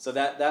so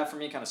that for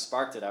me kind of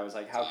sparked it. I was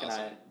like, how can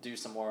I do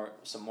some more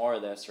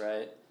of this,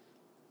 right?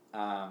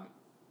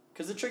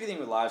 Because the tricky thing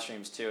with live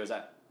streams too is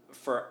that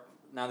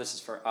this is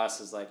for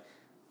us, is like,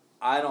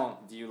 I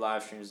don't view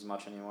live streams as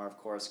much anymore, of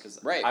course, because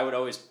I would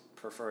always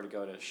prefer to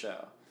go to a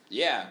show.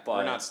 Yeah, but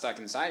we're not stuck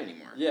inside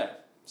anymore. Yeah,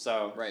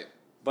 so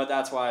but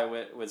that's why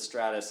with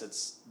Stratus,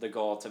 it's the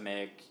goal to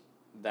make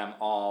them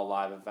all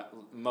live,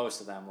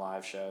 most of them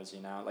live shows,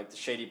 you know? Like the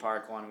Shady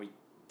Park one we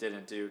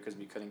didn't do because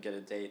we couldn't get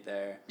a date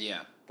there.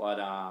 Yeah. But,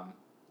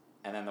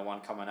 and then the one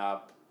coming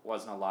up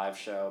wasn't a live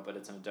show, but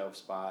it's in a dope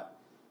spot.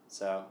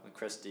 So, with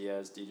Chris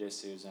Diaz, DJ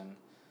Susan,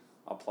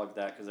 I'll plug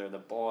that because they're the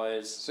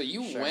boys. So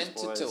you Sherm's went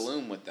to boys.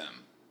 Tulum with them.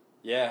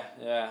 Yeah,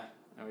 yeah.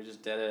 And we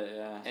just did it,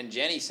 yeah. And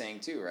Jenny sang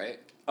too, right?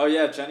 Oh,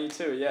 yeah, Jenny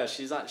too, yeah.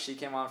 She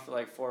came on for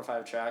like 4 or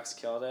 5 tracks,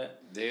 killed it.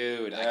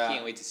 Dude, Yeah. I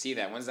can't wait to see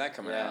that. When's that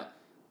coming Yeah.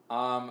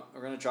 out?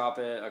 We're going to drop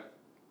it,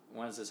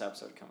 when is this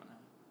episode coming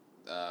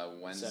out?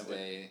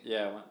 Wednesday,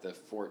 Yeah. the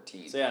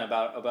 14th. So, yeah, in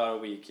about a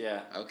week,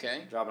 yeah.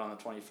 Okay. Drop it on the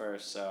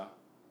 21st, so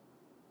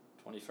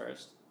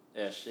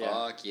 21st-ish, yeah.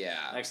 Fuck yeah.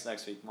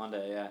 Next week,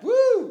 Monday, yeah.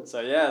 Woo!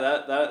 So yeah,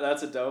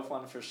 that's a dope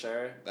one for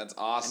sure. That's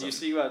awesome. And you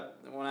speak about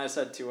when I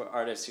said 2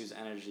 artists whose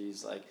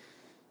energies like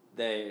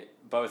they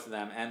both of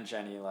them and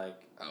Jenny like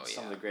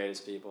some of the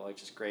greatest people, like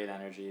just great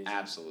energies.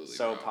 Absolutely.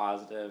 So bro.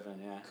 positive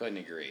and yeah. Couldn't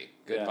agree.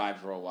 Good Yeah.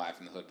 vibes worldwide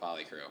from the Hood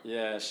Poly crew.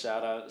 Yeah,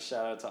 shout out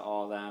to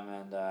all of them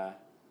and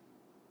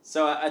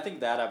so I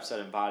think that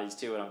episode embodies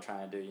too what I'm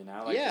trying to do, you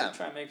know? Like Yeah.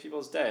 try and make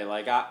people's day.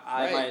 Like I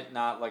Right. might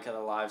not look at a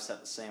live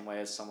set the same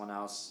way as someone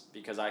else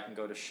because I can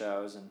go to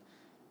shows and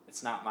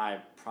it's not my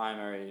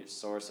primary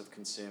source of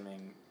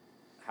consuming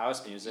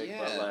house music,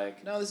 Yeah. but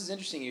like No, this is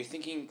interesting. You're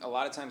thinking a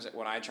lot of times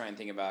when I try and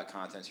think about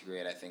content to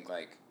create, I think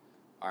like,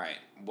 all right,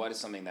 what is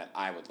something that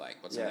I would like?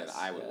 What's something Yes,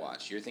 that I would yeah.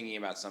 watch? You're thinking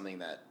about something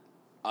that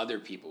other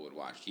people would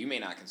watch. You may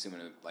not consume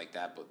it like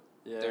that, but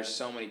yeah. there's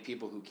so many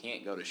people who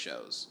can't go to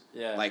shows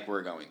Yeah. like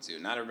we're going to.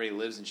 Not everybody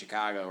lives in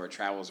Chicago or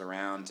travels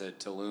around to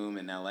Tulum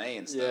and LA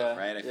and stuff, Yeah,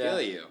 right? I yeah.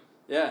 feel you.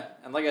 Yeah,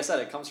 and like I said,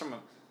 it comes from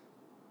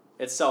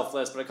it's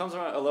selfless, but it comes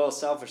from a little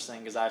selfish thing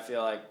because I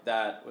feel like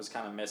that was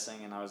kind of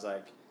missing, and I was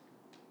like,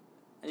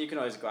 and you can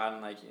always go out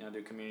and like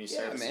do community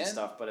Yeah, service man. and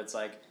stuff, but it's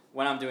like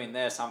when I'm doing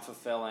this, I'm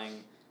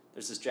fulfilling.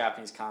 There's this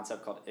Japanese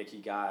concept called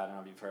ikigai. I don't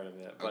know if you've heard of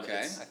it, but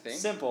Okay, it's I think.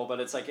 simple, but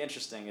it's like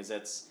interesting. Is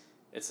it's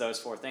those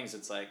 4 things.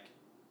 It's like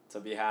to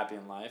be happy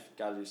in life,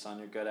 got to do something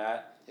you're good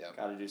at. Yep.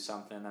 Got to do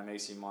something that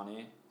makes you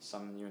money,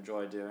 something you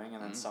enjoy doing,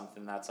 and then Mhm.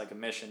 something that's like a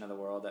mission of the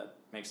world that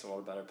makes the world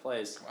a better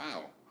place.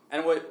 Wow.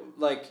 And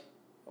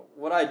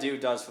what I do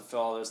does fulfill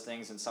all those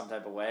things in some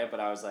type of way, but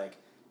I was like,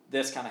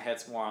 this kind of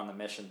hits more on the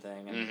mission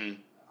thing, and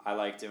Mm-hmm. I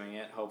like doing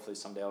it. Hopefully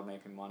someday it'll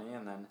make me money,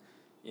 and then,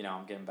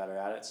 I'm getting better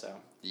at it. So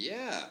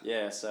Yeah.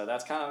 yeah, so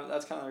that's kind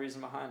of the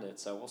reason behind it.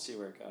 So we'll see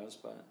where it goes,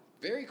 but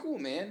Very cool,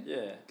 man.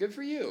 yeah, Good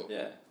for you.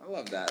 yeah. I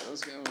love that.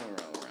 Let's give him a round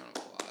of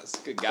applause.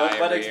 Good guy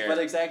But over here. but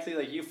exactly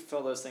like you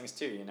fulfill those things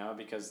too,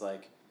 because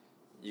like.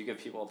 You give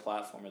people a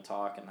platform to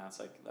talk, and that's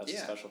a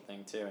Yeah. special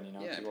thing too. And Yeah,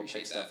 I people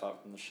appreciate pick stuff that.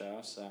 up from the show.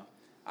 So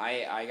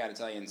I got to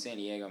tell you, in San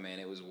Diego, man,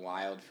 it was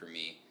wild for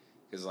me.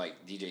 Because,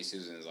 like, DJ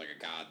Susan is like a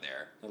god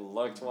there. it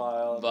looked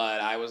wild.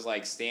 But I was,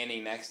 like,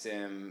 standing next to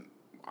him.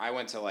 I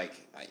went to, like,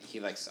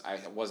 I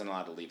wasn't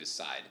allowed to leave his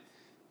side.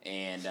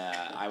 And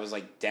I was,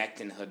 like,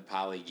 decked in Hood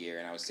Poly gear.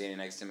 And I was standing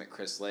next to him at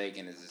Chris Lake.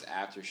 And it's this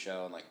after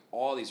show. And, like,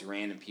 all these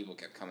random people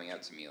kept coming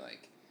up to me,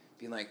 like,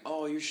 being like,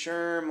 oh, you're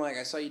Sherm. Like,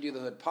 I saw you do the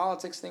Hood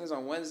Politics things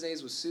on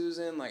Wednesdays with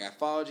Susan. Like, I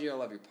followed you. I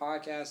love your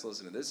podcast.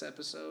 Listen to this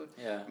episode.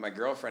 Yeah. My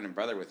girlfriend and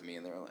brother with me.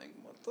 And they were like,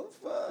 what the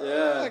fuck?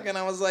 Yeah. And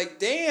I was like,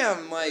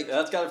 damn. Like,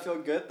 That's gotta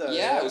feel good though.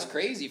 yeah, it was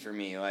crazy for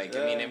me. Like,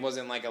 I mean, Yeah. it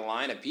wasn't like a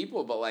line of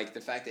people, but like the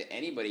fact that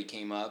anybody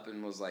came up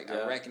and was like, I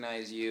Yeah.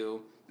 recognize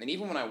you. And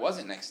even when I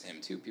wasn't next to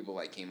him, too, people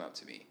like came up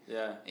to me.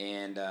 Yeah.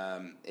 And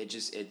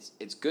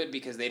it's good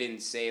because they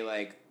didn't say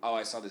like, oh,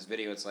 I saw this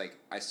video. It's like,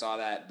 I saw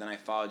that, then I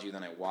followed you,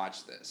 then I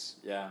watched this.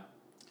 Yeah.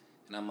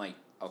 And I'm like,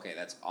 okay,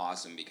 that's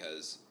awesome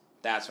because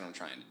that's what I'm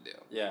trying to do.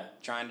 Yeah.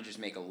 Trying to just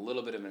make a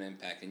little bit of an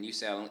impact. And you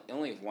say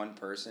only if one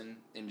person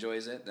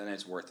enjoys it, then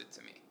it's worth it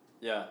to me.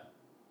 Yeah.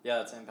 Yeah,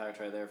 that's impact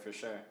right there for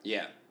sure.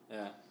 Yeah.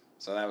 Yeah.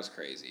 So that was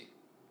crazy.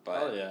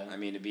 But, Oh, yeah. I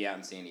mean, to be out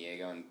in San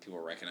Diego and people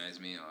recognize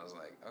me, I was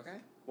like, okay.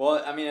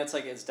 Well, I mean, it's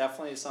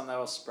definitely something that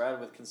will spread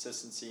with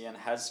consistency and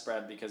has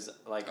spread because,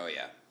 like, Oh,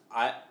 yeah.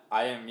 I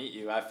didn't meet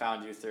you. I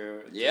found you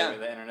through Yeah.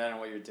 the internet and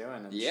what you're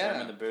doing. And Yeah.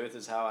 Sherm in the Booth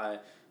is how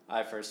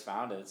I first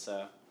found it.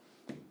 So,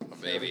 My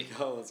there we baby.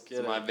 go. Let's get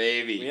It's it. my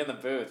baby. We in the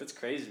booth. It's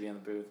crazy to be in the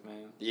booth,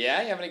 man.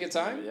 Yeah, you having a good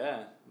time?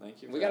 Yeah.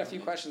 Thank you. We for got a having few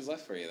me. questions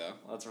left for you, though.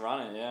 Let's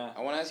run it, yeah.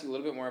 I want to ask you a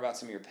little bit more about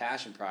some of your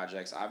passion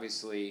projects.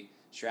 Obviously,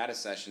 Strata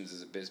Sessions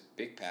is a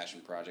big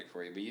passion project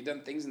for you, but you've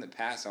done things in the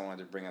past I wanted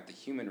to bring up. The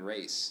Human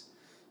Race.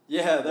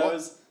 Yeah, that What-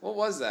 was... What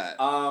was that?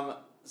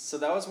 So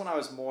that was when I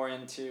was more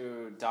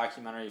into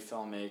documentary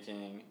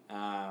filmmaking,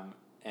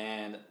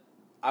 and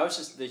I was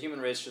just, the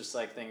Human Race just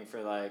like thing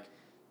for like,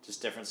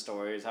 just different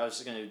stories. I was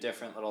just going to do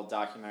different little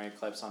documentary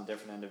clips on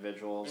different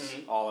individuals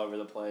all over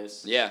the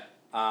place. Yeah.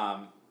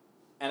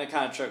 And it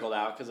kind of trickled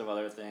out because of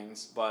other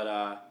things,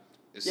 but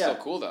It's yeah. so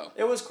cool, though.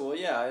 it was cool.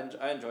 Yeah,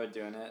 I enjoyed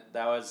doing it.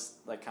 That was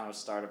like kind of a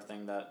startup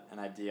thing, an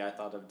idea I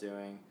thought of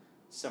doing,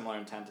 similar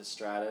intent to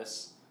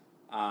Stratus.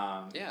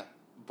 Yeah.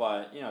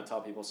 But,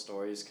 tell people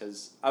stories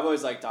because I've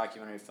always liked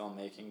documentary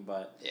filmmaking,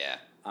 but Yeah.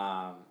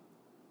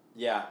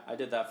 yeah, I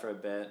did that for a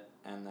bit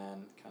and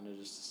then kind of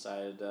just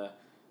decided to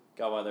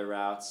go other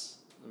routes.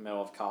 in the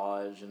middle of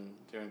college and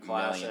doing Million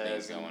classes.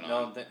 things and going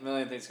on.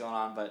 million things going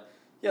on. But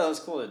yeah, it was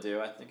cool to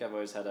do. I think I've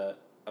always had a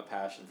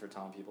passion for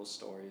telling people's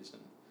stories.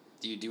 And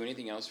Do you do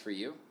anything else for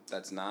you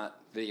that's not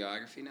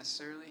videography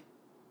necessarily?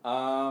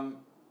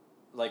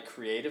 like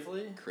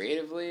creatively?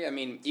 Creatively? I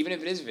mean, even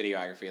if it is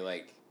videography,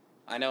 like,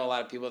 I know a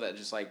lot of people that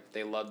just, like,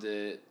 they love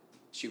to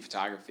shoot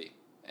photography.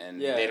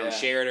 And Yeah, they don't yeah.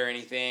 share it or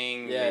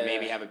anything. Yeah, They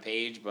maybe yeah. have a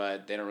page,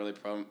 but they don't really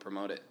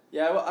promote it.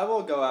 Yeah, I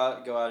will go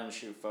out and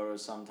shoot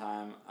photos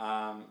sometime.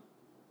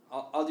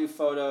 I'll do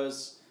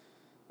photos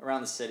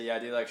around the city. I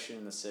do like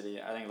shooting the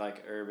city. I think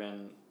like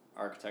urban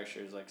architecture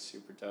is like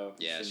super dope.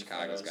 Yeah, Shooting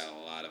Chicago's photos. got a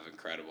lot of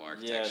incredible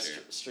Yeah,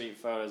 architecture. street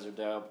photos are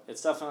dope.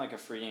 It's definitely like a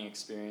freeing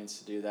experience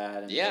to do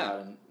that and Yeah. go out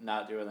and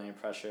not do it with any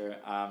pressure.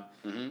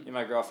 Mm-hmm. Me and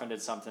my girlfriend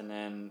did something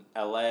in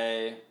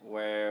LA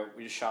where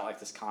we just shot like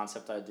this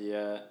concept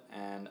idea,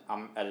 and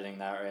I'm editing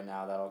that right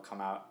now. That'll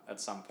come out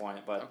at some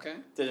point. But Okay.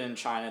 did it in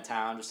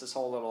Chinatown. Just this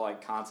whole little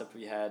like concept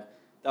we had.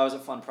 That was a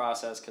fun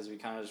process because we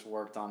kind of just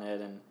worked on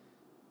it, and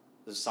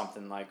there's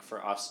something like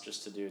for us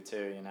just to do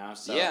too, you know.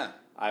 So Yeah.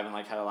 I haven't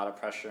like had a lot of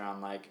pressure on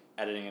like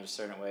editing it a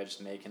certain way,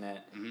 just making it.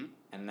 Mm-hmm.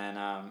 And then,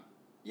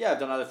 yeah, I've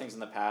done other things in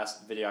the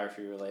past,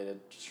 videography related,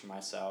 just for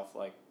myself,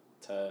 like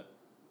to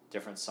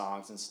different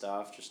songs and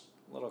stuff, just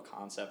little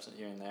concepts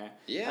here and there.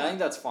 Yeah. I think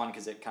that's fun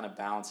because it kind of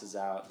balances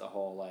out the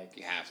whole like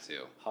You have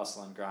to.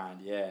 hustle and grind.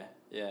 Yeah,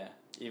 yeah.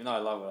 Even though I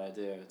love what I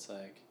do, it's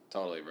like,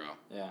 Totally, bro.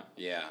 yeah.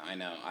 Yeah, I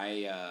know.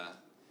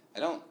 I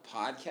don't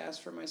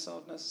podcast for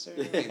myself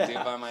necessarily. I do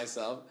by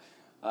myself.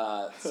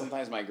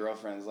 Sometimes my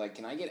girlfriend's like,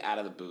 "Can I get out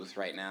of the booth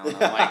right now?" And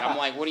I'm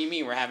like, "What do you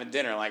mean? We're having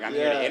dinner. Like, I'm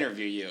here Yeah. to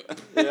interview you."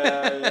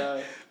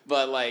 Yeah.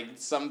 But like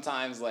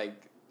sometimes like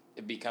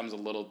it becomes a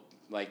little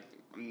like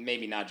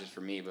maybe not just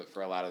for me, but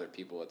for a lot of other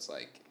people, it's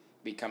like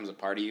becomes a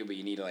part of you, but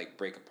you need to like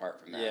break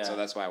apart from that. Yeah. So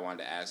that's why I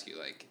wanted to ask you,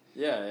 like,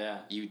 Yeah.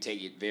 you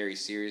take it very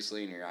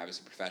seriously and you're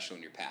obviously professional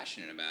and you're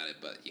passionate about it,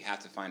 but you have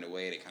to find a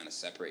way to kind of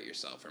separate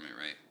yourself from it,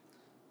 right?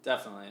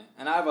 Definitely.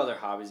 And I have other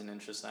hobbies and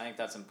interests, and I think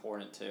that's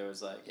important too,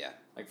 is like, Yeah.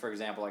 like for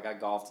example, like I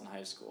golfed in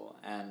high school,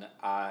 and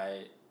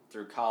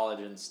through college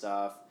and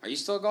stuff, Are you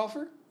still a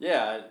golfer?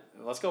 yeah,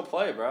 let's go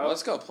play, bro.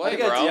 Let's go play, I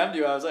think bro. I DM'd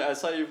you. I was like, I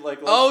saw you like.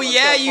 Oh let's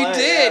yeah, go you play.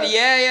 did.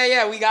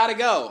 Yeah. We gotta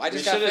go. I We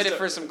just got should've fitted sto-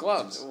 for some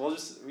clubs.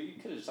 We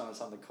could have just done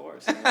this on the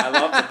course. I mean, I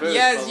love the booth.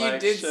 Yes, but, you like,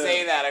 did shit.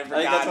 say that. I forgot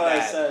I think that's what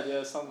that. I said.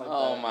 Yeah, something like that.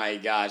 Oh my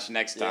gosh,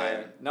 next time.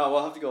 Yeah. No,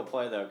 we'll have to go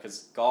play though,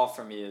 because golf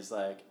for me is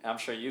like, I'm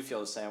sure you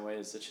feel the same way.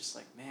 Is it's just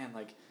like, man,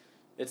 like,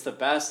 it's the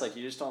best. Like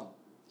you just don't.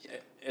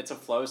 It's a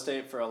flow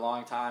state for a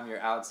long time. You're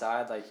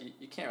outside. Like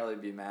you can't really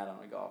be mad on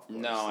a golf course.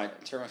 No, I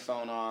like, turn my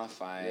phone off.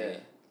 Yeah.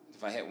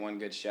 If I hit one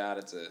good shot,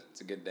 it's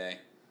a good day.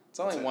 It's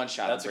only That's one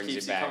shot That's that what brings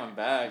keeps you back. coming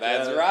back.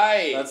 That's yeah.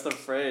 right. That's the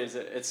phrase.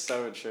 It's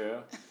so true.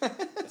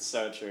 It's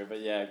so true. But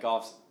yeah,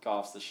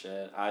 golf's the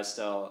shit.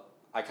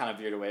 I kind of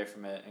veered away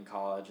from it in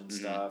college and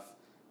stuff,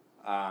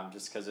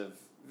 just because of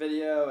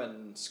video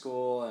and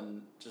school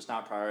and just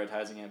not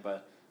prioritizing it.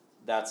 But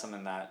that's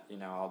something that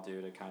I'll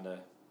do to kind of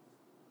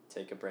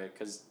take a break,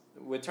 because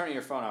with turning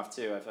your phone off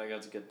too, I feel like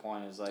that's a good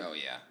point. Is like, Oh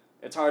yeah.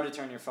 it's hard to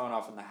turn your phone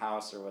off in the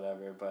house or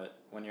whatever, but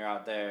when you're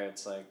out there,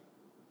 it's like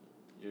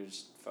you're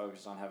just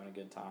focused on having a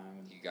good time.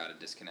 And You gotta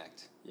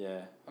disconnect.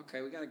 yeah.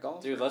 Okay, we got a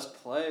golf. Dude, let's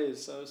play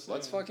so soon.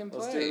 Let's fucking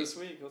Let's do play. it this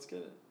week. Let's get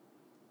it.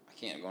 I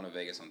can't. I'm going to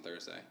Vegas on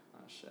Thursday. Oh,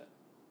 shit.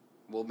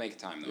 We'll make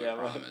time though. Yeah,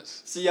 I right.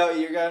 promise. See how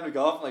you're going to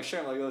golf? I'm like, sure.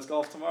 I'm like, let's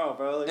golf tomorrow,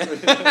 bro. Like,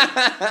 it's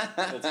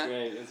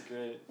great. It's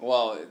great.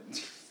 Well,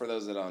 for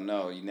those that don't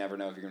know, you never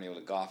know if you're gonna be able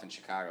to golf in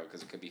Chicago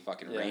because it could be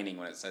fucking Yeah. raining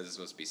when it says it's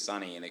supposed to be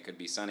sunny, and it could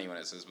be sunny when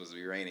it says it's supposed to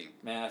be raining.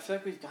 Man, I feel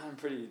like we've gotten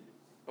pretty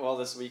well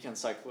this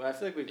weekend's like, I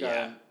feel like we've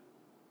Yeah.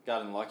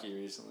 gotten lucky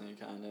recently,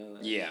 kind of.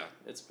 Like, Yeah.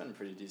 It's been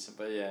pretty decent,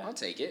 but yeah. I'll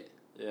take it.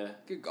 Yeah.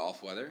 Good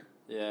golf weather.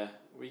 Yeah.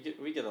 We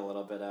get a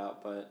little bit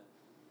out, but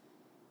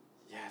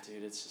yeah,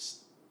 dude, it's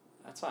just,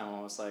 that's why I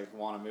almost like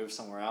want to move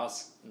somewhere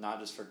else, not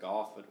just for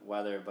golf, but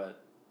weather,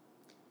 but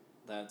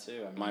that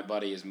too. I mean, My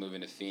buddy is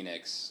moving to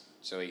Phoenix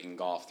so he can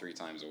golf 3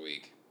 times a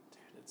week.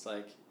 dude, it's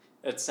like,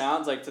 it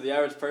sounds like to the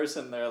average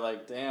person, they're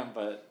like, damn,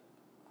 but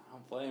I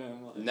don't blame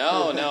him. Like,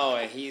 No,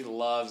 and he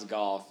loves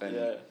golf, and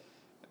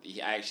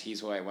Yeah. he's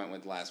who I went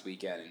with last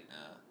weekend, and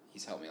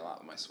he's helped me a lot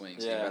with my swing,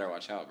 so Yeah. you better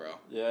watch out, bro.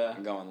 Yeah.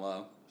 I'm going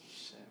low.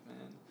 Shit,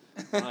 man.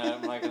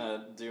 I'm not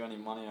gonna do any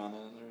money on it.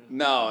 Or,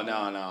 No,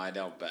 I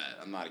don't bet.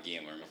 I'm not a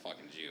gambler. I'm a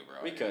fucking Jew,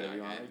 bro. We could if Okay.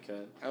 you want. We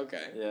could.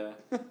 Okay.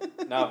 Yeah.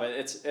 No, but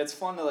it's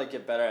fun to like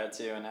get better at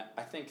too, and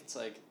I think it's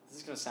like, this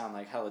is gonna sound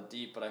like hella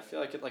deep, but I feel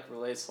like it like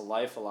relates to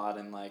life a lot,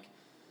 and like.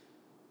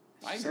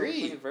 I just, like,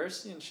 agree.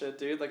 University and shit,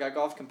 dude. Like I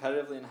golfed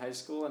competitively in high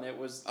school, and it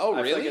was. Oh, I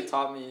feel really? like it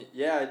taught me.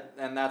 Yeah,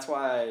 and that's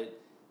why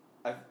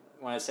I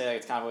when I say like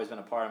it's kind of always been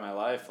a part of my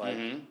life, like.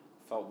 Mhm.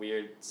 Felt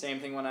weird. Same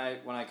thing when I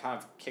kind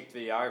of kicked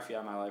videography out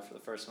of my life for the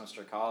first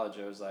semester of college.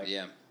 It was like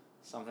Yeah.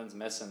 something's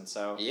missing.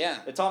 So Yeah.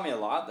 it taught me a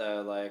lot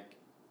though. Like,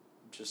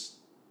 just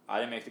I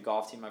didn't make the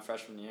golf team my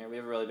freshman year. We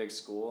have a really big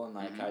school, and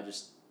like Mhm. I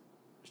just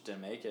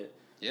didn't make it.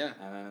 Yeah.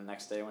 And then the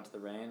next day I went to the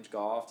range,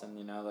 golfed,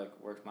 and like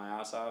worked my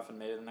ass off and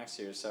made it the next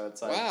year. So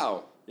it's like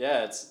Wow.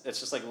 yeah, it's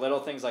just like little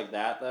things like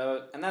that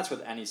though, and that's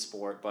with any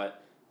sport.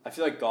 But I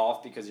feel like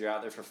golf, because you're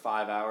out there for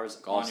 5 hours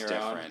Golf's on your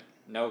own, different.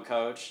 no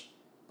coach,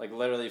 like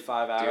literally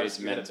 5 hours. Dude, it's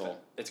you hit mental.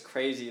 it's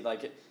crazy.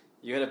 Like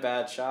you hit a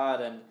bad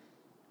shot, and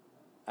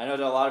I know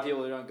that a lot of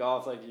people who don't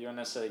golf, like you don't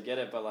necessarily get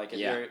it, but like if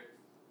you're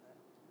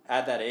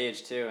at that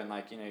age too, and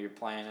like you're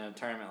playing in a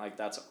tournament, like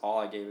that's all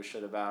I gave a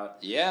shit about.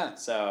 Yeah.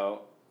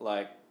 So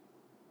like.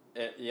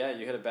 You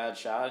hit a bad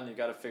shot and you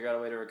got to figure out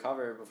a way to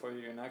recover before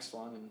your next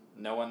one, and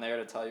no one there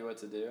to tell you what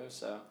to do.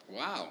 So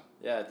Wow.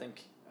 yeah, I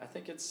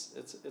think it's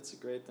a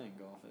great thing,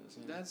 golf is.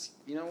 That's,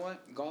 you know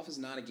what? Golf is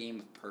not a game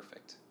of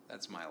perfect.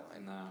 That's my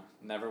line. No,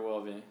 never will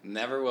be.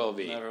 Never will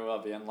be. Never will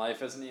be, and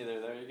life isn't either.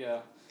 There you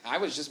go. I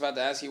was just about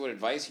to ask you what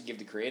advice you give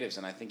to creatives,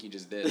 and I think you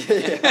just did.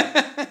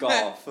 Yeah.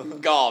 Golf.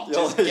 Golf.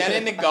 Just get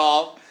into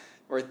golf,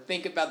 or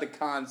think about the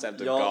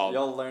concept of golf.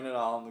 You'll learn it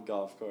all on the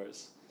golf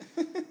course.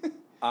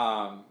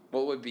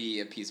 What would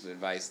be a piece of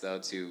advice, though,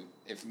 to,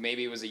 if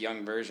maybe it was a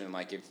young version,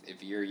 like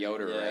if you're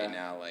Yoda right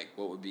now, like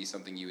what would be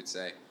something you would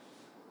say?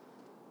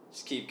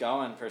 Just keep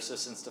going.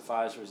 Persistence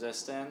defies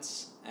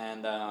resistance,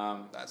 and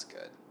that's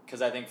good.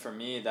 Because I think for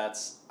me,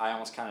 I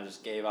almost kind of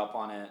just gave up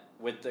on it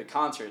with the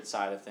concert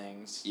side of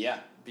things. Yeah.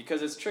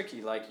 Because it's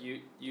tricky. Like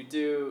you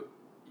do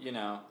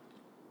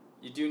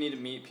need to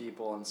meet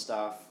people and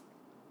stuff,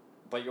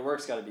 but your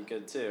work's got to be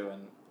good too.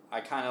 And I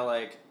kind of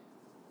like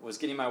was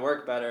getting my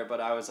work better,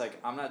 but I was like,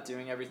 I'm not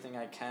doing everything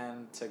I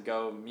can to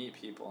go meet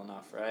people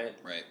enough, right?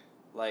 Right.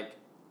 Like,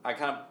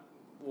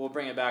 we'll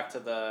bring it back to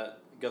the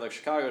Good Luck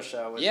Chicago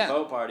show with the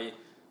boat party.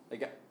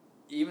 Like,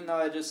 even though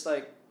I just,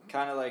 like,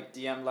 kind of, like,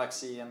 DM'd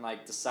Lexi and,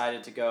 like,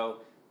 decided to go,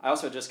 I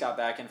also just got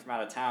back in from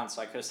out of town,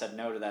 so I could have said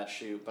no to that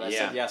shoot, but I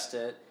said yes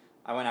to it.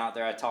 I went out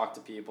there, I talked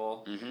to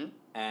people,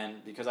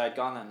 and because I had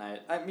gone that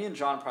night, me and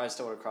John probably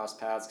still would have crossed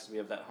paths because we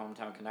have that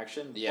hometown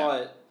connection,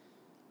 but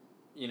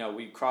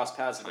we cross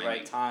paths at the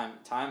right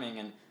timing,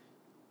 and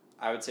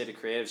I would say to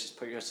creatives, just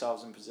put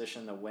yourselves in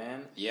position to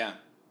win. Yeah.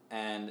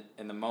 And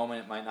in the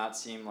moment, it might not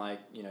seem like,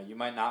 you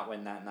might not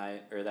win that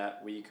night or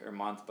that week or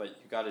month, but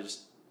you got to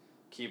just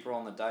keep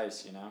rolling the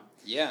dice,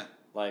 Yeah.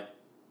 Like,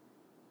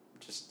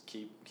 just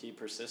keep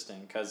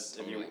persisting, because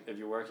if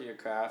you work at your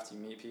craft, you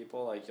meet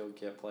people, like, you'll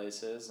get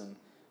places, and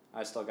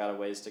I still got a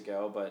ways to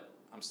go, but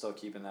I'm still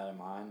keeping that in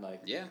mind.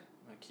 Like, I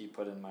keep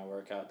putting my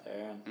work out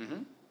there,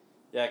 and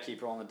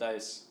keep rolling the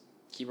dice.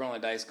 Keep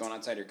rolling the dice, going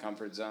outside your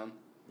comfort zone.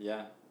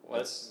 Yeah.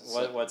 What's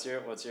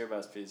your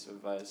best piece of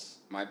advice?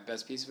 My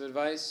best piece of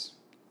advice?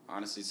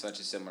 Honestly,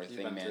 such a similar thing,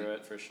 man. You've been through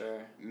it for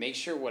sure. Make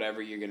sure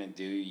whatever you're gonna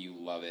do, you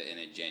love it in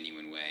a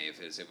genuine way. If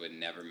it would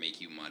never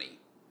make you money.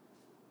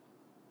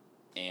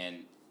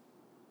 And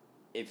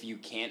if you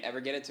can't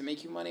ever get it to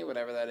make you money,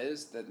 whatever that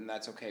is, then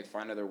that's okay.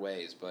 Find other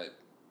ways, but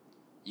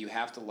you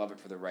have to love it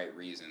for the right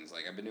reasons.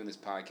 Like, I've been doing this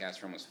podcast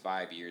for almost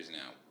 5 years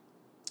now,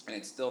 and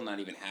it's still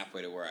not even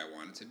halfway to where I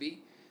want it to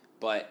be.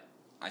 But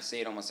I say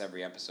it almost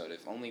every episode.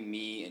 If only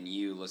me and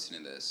you listen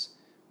to this,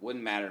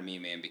 wouldn't matter to me,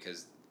 man,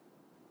 because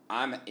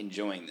I'm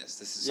enjoying this.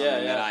 This is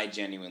something that I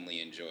genuinely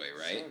enjoy,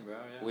 right? Sure, bro,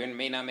 yeah. We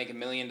may not make $1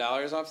 million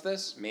off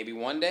this, maybe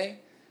one day.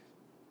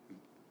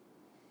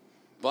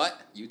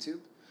 But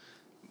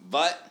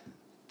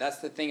that's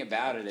the thing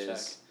about it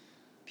is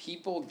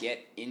people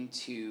get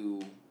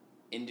into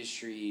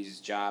industries,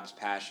 jobs,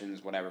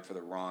 passions, whatever, for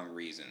the wrong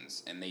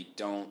reasons, and they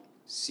don't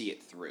see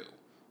it through.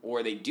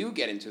 Or they do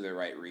get into the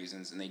right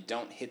reasons, and they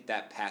don't hit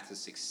that path to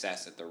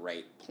success at the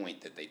right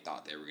point that they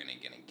thought they were going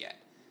to get.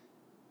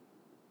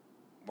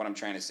 What I'm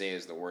trying to say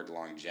is the word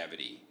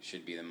longevity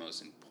should be the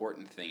most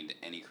important thing to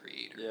any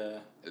creator. Yeah.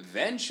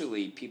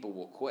 Eventually, people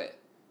will quit.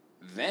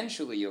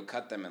 Eventually, you'll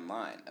cut them in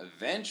line.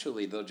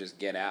 Eventually, they'll just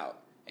get out,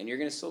 and you're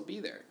going to still be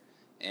there.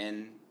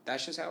 And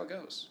that's just how it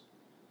goes.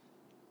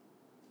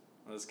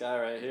 This guy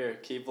right here,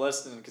 keep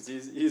listening, because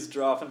he's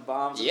dropping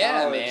bombs.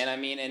 Yeah, man. I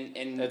mean,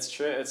 and it's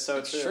true. It's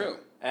so true.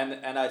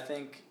 And I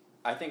think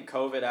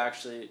COVID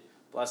actually,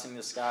 blessing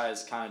the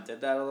skies, kind of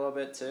did that a little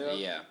bit too.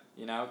 Yeah.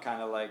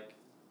 Kind of like,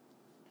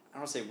 I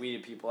don't want to say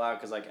weeded people out,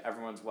 because like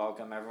everyone's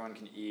welcome, everyone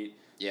can eat.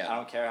 Yeah. I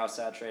don't care how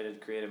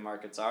saturated creative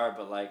markets are,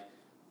 but like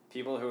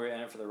people who are in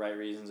it for the right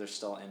reasons are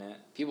still in it.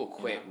 People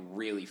quit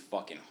really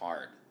fucking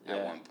hard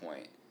at one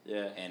point.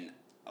 Yeah. And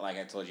like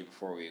I told you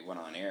before we went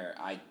on air,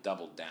 I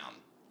doubled down.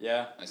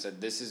 Yeah. I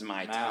said, this is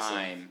my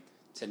time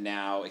to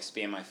now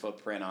expand my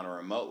footprint on a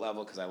remote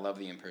level, because I love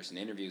the in-person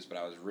interviews, but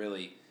I was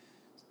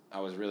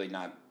really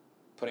not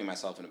putting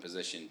myself in a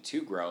position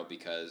to grow,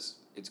 because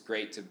it's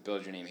great to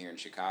build your name here in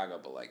Chicago,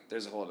 but like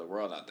there's a whole other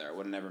world out there. I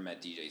would have never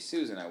met DJ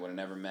Susan. I would have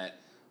never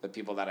met the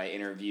people that I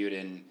interviewed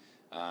in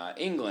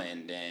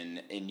England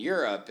and in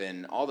Europe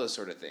and all those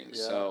sort of things.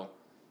 Yeah. So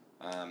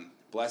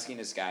blessing in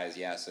disguise,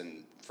 yes,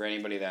 and for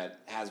anybody that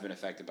has been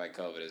affected by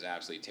COVID is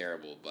absolutely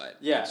terrible, but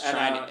it's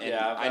trying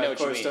I know what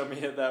you mean. Don't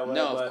mean it that way.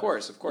 No, of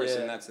course,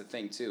 and that's the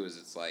thing too, is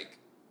it's like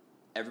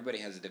everybody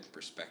has a different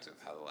perspective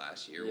of how the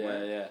last year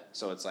went. Yeah.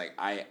 So it's like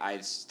I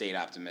stayed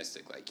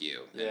optimistic like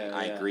you. And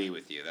I agree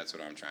with you. That's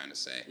what I'm trying to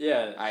say.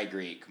 Yeah. I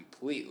agree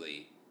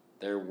completely.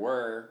 There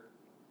were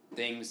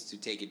things to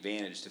take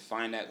advantage to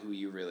find out who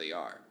you really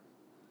are.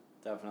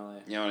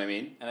 definitely. You know what I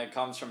mean? And it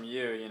comes from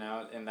you, you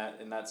know, in that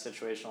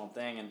situational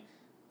thing, and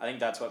I think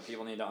that's what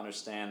people need to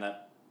understand,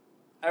 that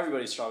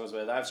everybody struggles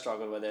with. I've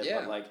struggled with it,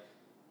 but like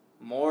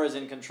more is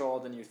in control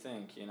than you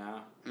think, you know?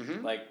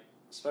 Mm-hmm. Like,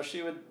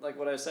 especially with like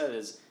what I said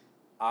is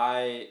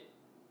I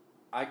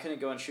couldn't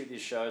go and shoot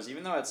these shows,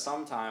 even though at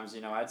sometimes,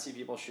 you know, I'd see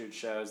people shoot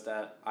shows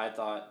that I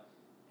thought,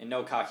 in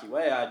no cocky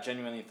way, I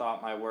genuinely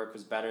thought my work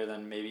was better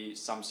than maybe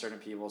some certain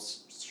people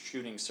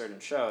shooting certain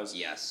shows.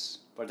 Yes.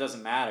 But it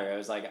doesn't matter. It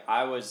was like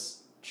I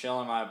was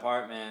chilling in my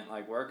apartment,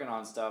 like working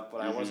on stuff, but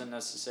I wasn't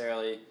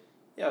necessarily.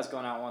 Yeah, I was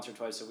going out once or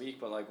twice a week,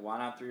 but like, why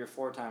not 3 or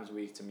 4 times a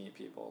week to meet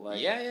people?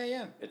 Like,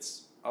 yeah.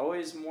 It's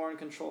always more in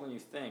control than you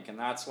think, and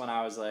that's when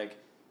I was like,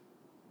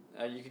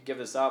 you could give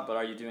this up, but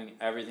are you doing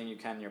everything you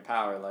can in your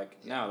power?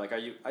 Like, no. Like,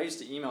 I used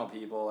to email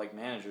people, like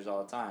managers,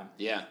 all the time.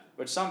 Yeah.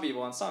 Which some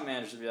people and some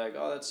managers would be like,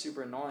 oh, that's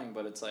super annoying,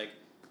 but it's like,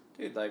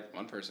 dude, like.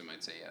 One person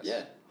might say yes.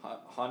 Yeah,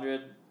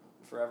 100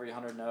 for every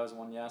 100 no's,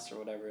 1 yes, or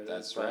whatever it is.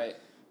 That's right.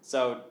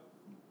 So,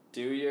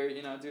 do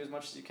as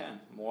much as you can.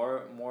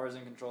 More is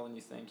in control than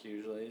you think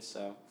usually.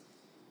 So,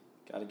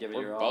 got to give it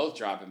your all. We're both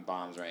dropping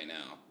bombs right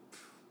now.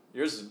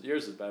 Yours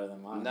is better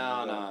than mine.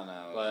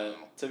 No.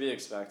 But to be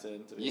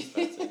expected.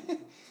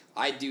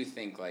 I do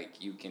think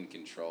like you can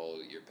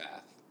control your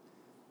path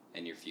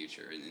and your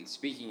future. And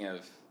speaking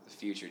of the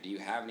future, do you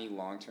have any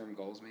long-term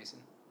goals, Mason?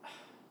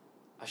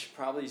 I should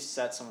probably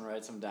set some and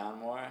write some down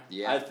more.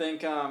 Yeah. I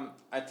think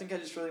I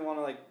just really want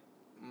to like.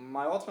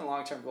 My ultimate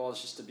long-term goal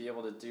is just to be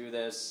able to do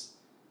this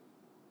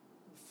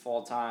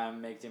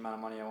full-time, make the amount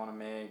of money I want to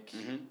make,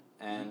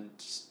 and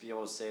just be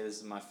able to say this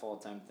is my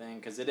full-time thing,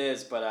 because it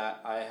is, but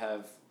I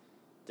have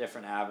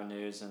different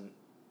avenues, and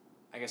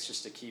I guess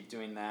just to keep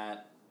doing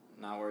that,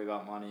 not worry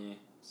about money,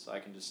 so I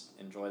can just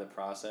enjoy the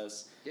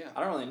process. Yeah.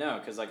 I don't really know,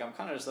 because like I'm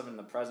kind of just living in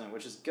the present,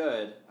 which is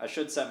good. I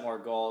should set more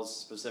goals,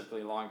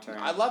 specifically long-term.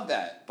 I love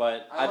that.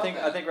 But I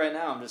think right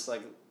now I'm just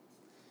like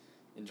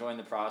enjoying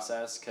the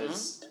process,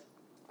 because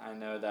I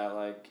know that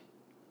like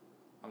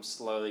I'm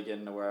slowly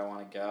getting to where I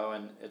want to go,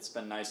 and it's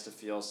been nice to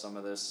feel some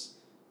of this,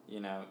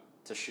 you know,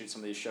 to shoot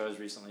some of these shows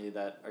recently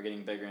that are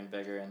getting bigger and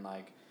bigger, and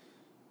like,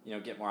 you know,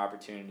 get more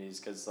opportunities,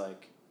 because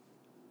like,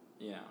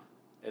 you know,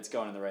 it's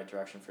going in the right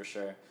direction for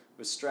sure.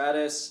 With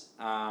Stratus,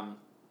 I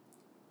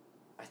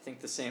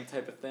think the same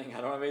type of thing.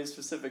 I don't have any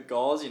specific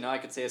goals. You know, I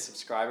could say a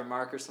subscriber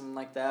mark or something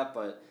like that,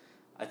 but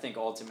I think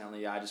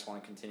ultimately I just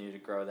want to continue to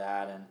grow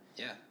that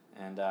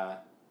and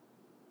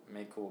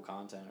make cool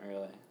content,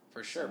 really.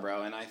 For sure,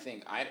 bro. And I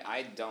think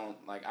I don't,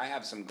 like, I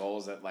have some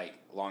goals that, like,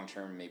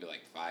 long-term, maybe,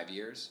 like, 5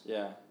 years.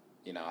 Yeah.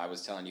 You know, I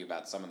was telling you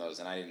about some of those,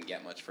 and I didn't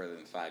get much further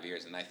than 5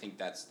 years. And I think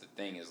that's the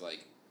thing is,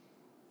 like,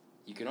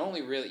 you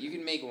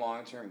can make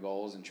long-term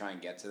goals and try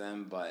and get to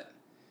them, but,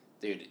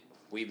 dude,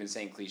 we've been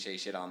saying cliche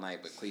shit all night,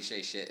 but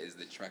cliche shit is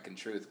the trucking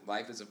truth.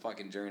 Life is a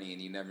fucking journey, and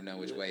you never know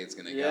which way it's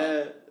going to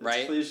go.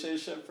 Right? It's cliche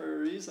shit for a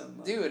reason.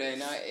 Though. Dude,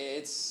 and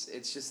it's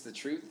just the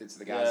truth. It's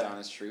the God's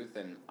honest truth,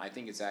 and I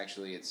think it's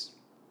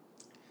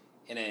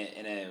in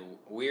a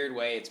weird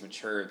way, it's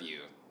mature of you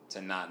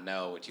to not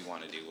know what you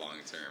want to do long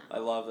term. I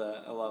love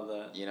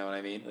that. You know what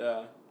I mean?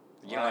 Yeah.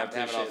 You don't have to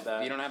have it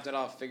all. You don't have to have it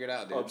all figured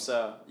out, dude. Hope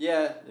so.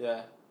 Yeah.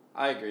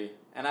 I agree,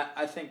 and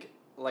I think,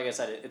 like I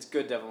said, it's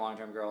good to have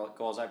long-term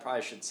goals. I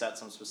probably should set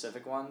some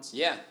specific ones.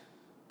 Yeah.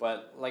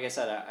 But like I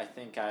said, I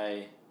think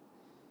kind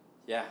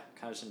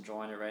of just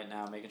enjoying it right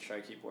now, making sure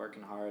I keep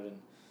working hard, and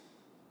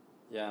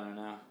I don't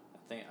know.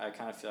 I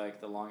kind of feel like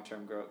the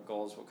long-term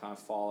goals will kind of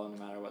follow no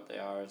matter what they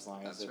are, as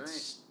long as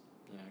it's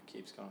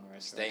keeps going the right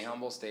direction. Stay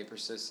humble, stay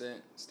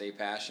persistent, stay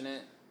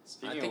passionate.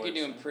 Speaking I think of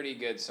you're doing pretty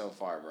good so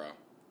far, bro.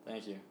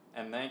 Thank you.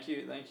 And thank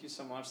you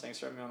so much. Thanks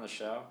for having me on the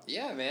show.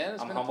 Yeah, man,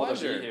 it's been a pleasure. I'm humbled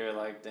to be here.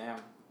 Like, damn,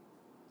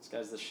 this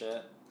guy's the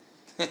shit.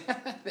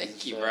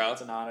 Thank you, bro.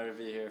 It's an honor to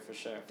be here for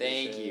sure.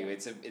 Thank you.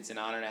 It's an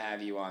honor to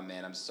have you on,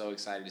 man. I'm so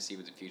excited to see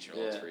what the future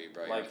holds for you,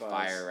 bro. You're on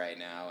fire right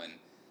now, and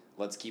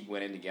let's keep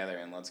winning together,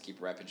 and let's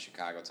keep repping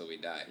Chicago till we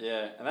die.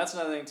 Yeah, and that's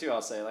another thing too.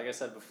 I'll say, like I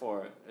said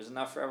before, there's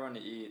enough for everyone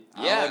to eat.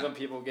 I don't like when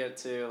people get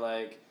to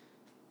like,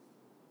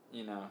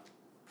 you know,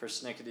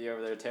 persnickety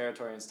over their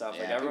territory and stuff.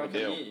 Yeah, like everyone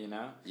can eat, you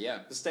know. Yeah.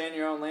 Just stay in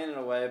your own lane in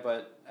a way,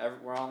 but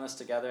we're all in this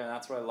together, and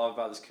that's what I love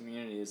about this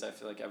community. Is I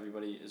feel like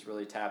everybody is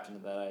really tapped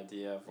into that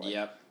idea of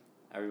like,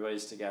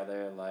 everybody's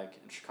together. Like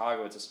in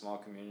Chicago, it's a small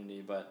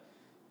community, but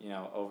you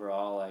know,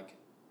 overall, like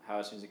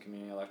house music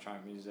community,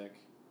 electronic music.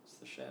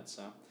 The shit,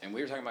 so. And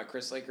we were talking about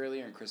Chris Lake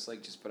earlier, and Chris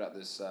Lake just put out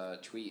this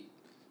tweet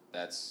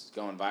that's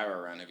going viral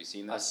around. Have you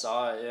seen that? I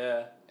saw it,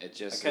 yeah. It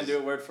just I couldn't do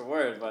it word for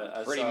word, but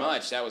I pretty saw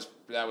much. It.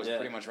 That was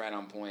pretty much right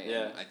on point.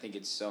 Yeah. And I think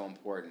it's so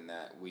important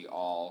that we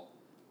all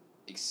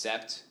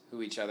accept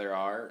who each other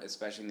are,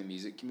 especially in the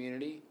music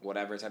community,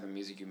 whatever type of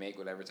music you make,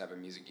 whatever type of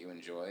music you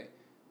enjoy,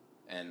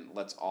 and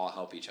let's all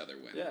help each other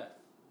win. Yeah,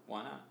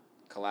 why not?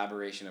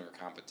 Collaboration over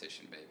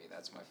competition, baby.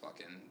 That's my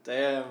fucking...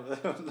 Damn,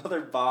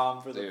 another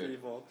bomb for the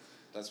people.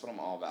 That's what I'm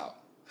all about.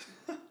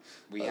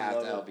 We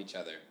have to help each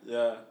other.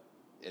 Yeah.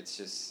 It's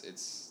just,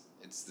 it's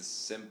the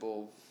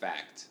simple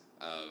fact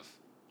of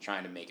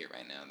trying to make it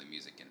right now in the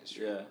music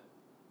industry. Yeah.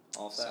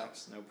 All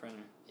facts, no printer.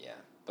 Yeah.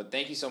 But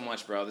thank you so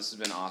much, bro. This has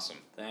been awesome.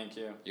 Thank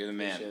you. You're the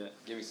man. Appreciate it.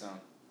 Give me some.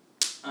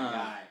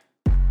 Guy.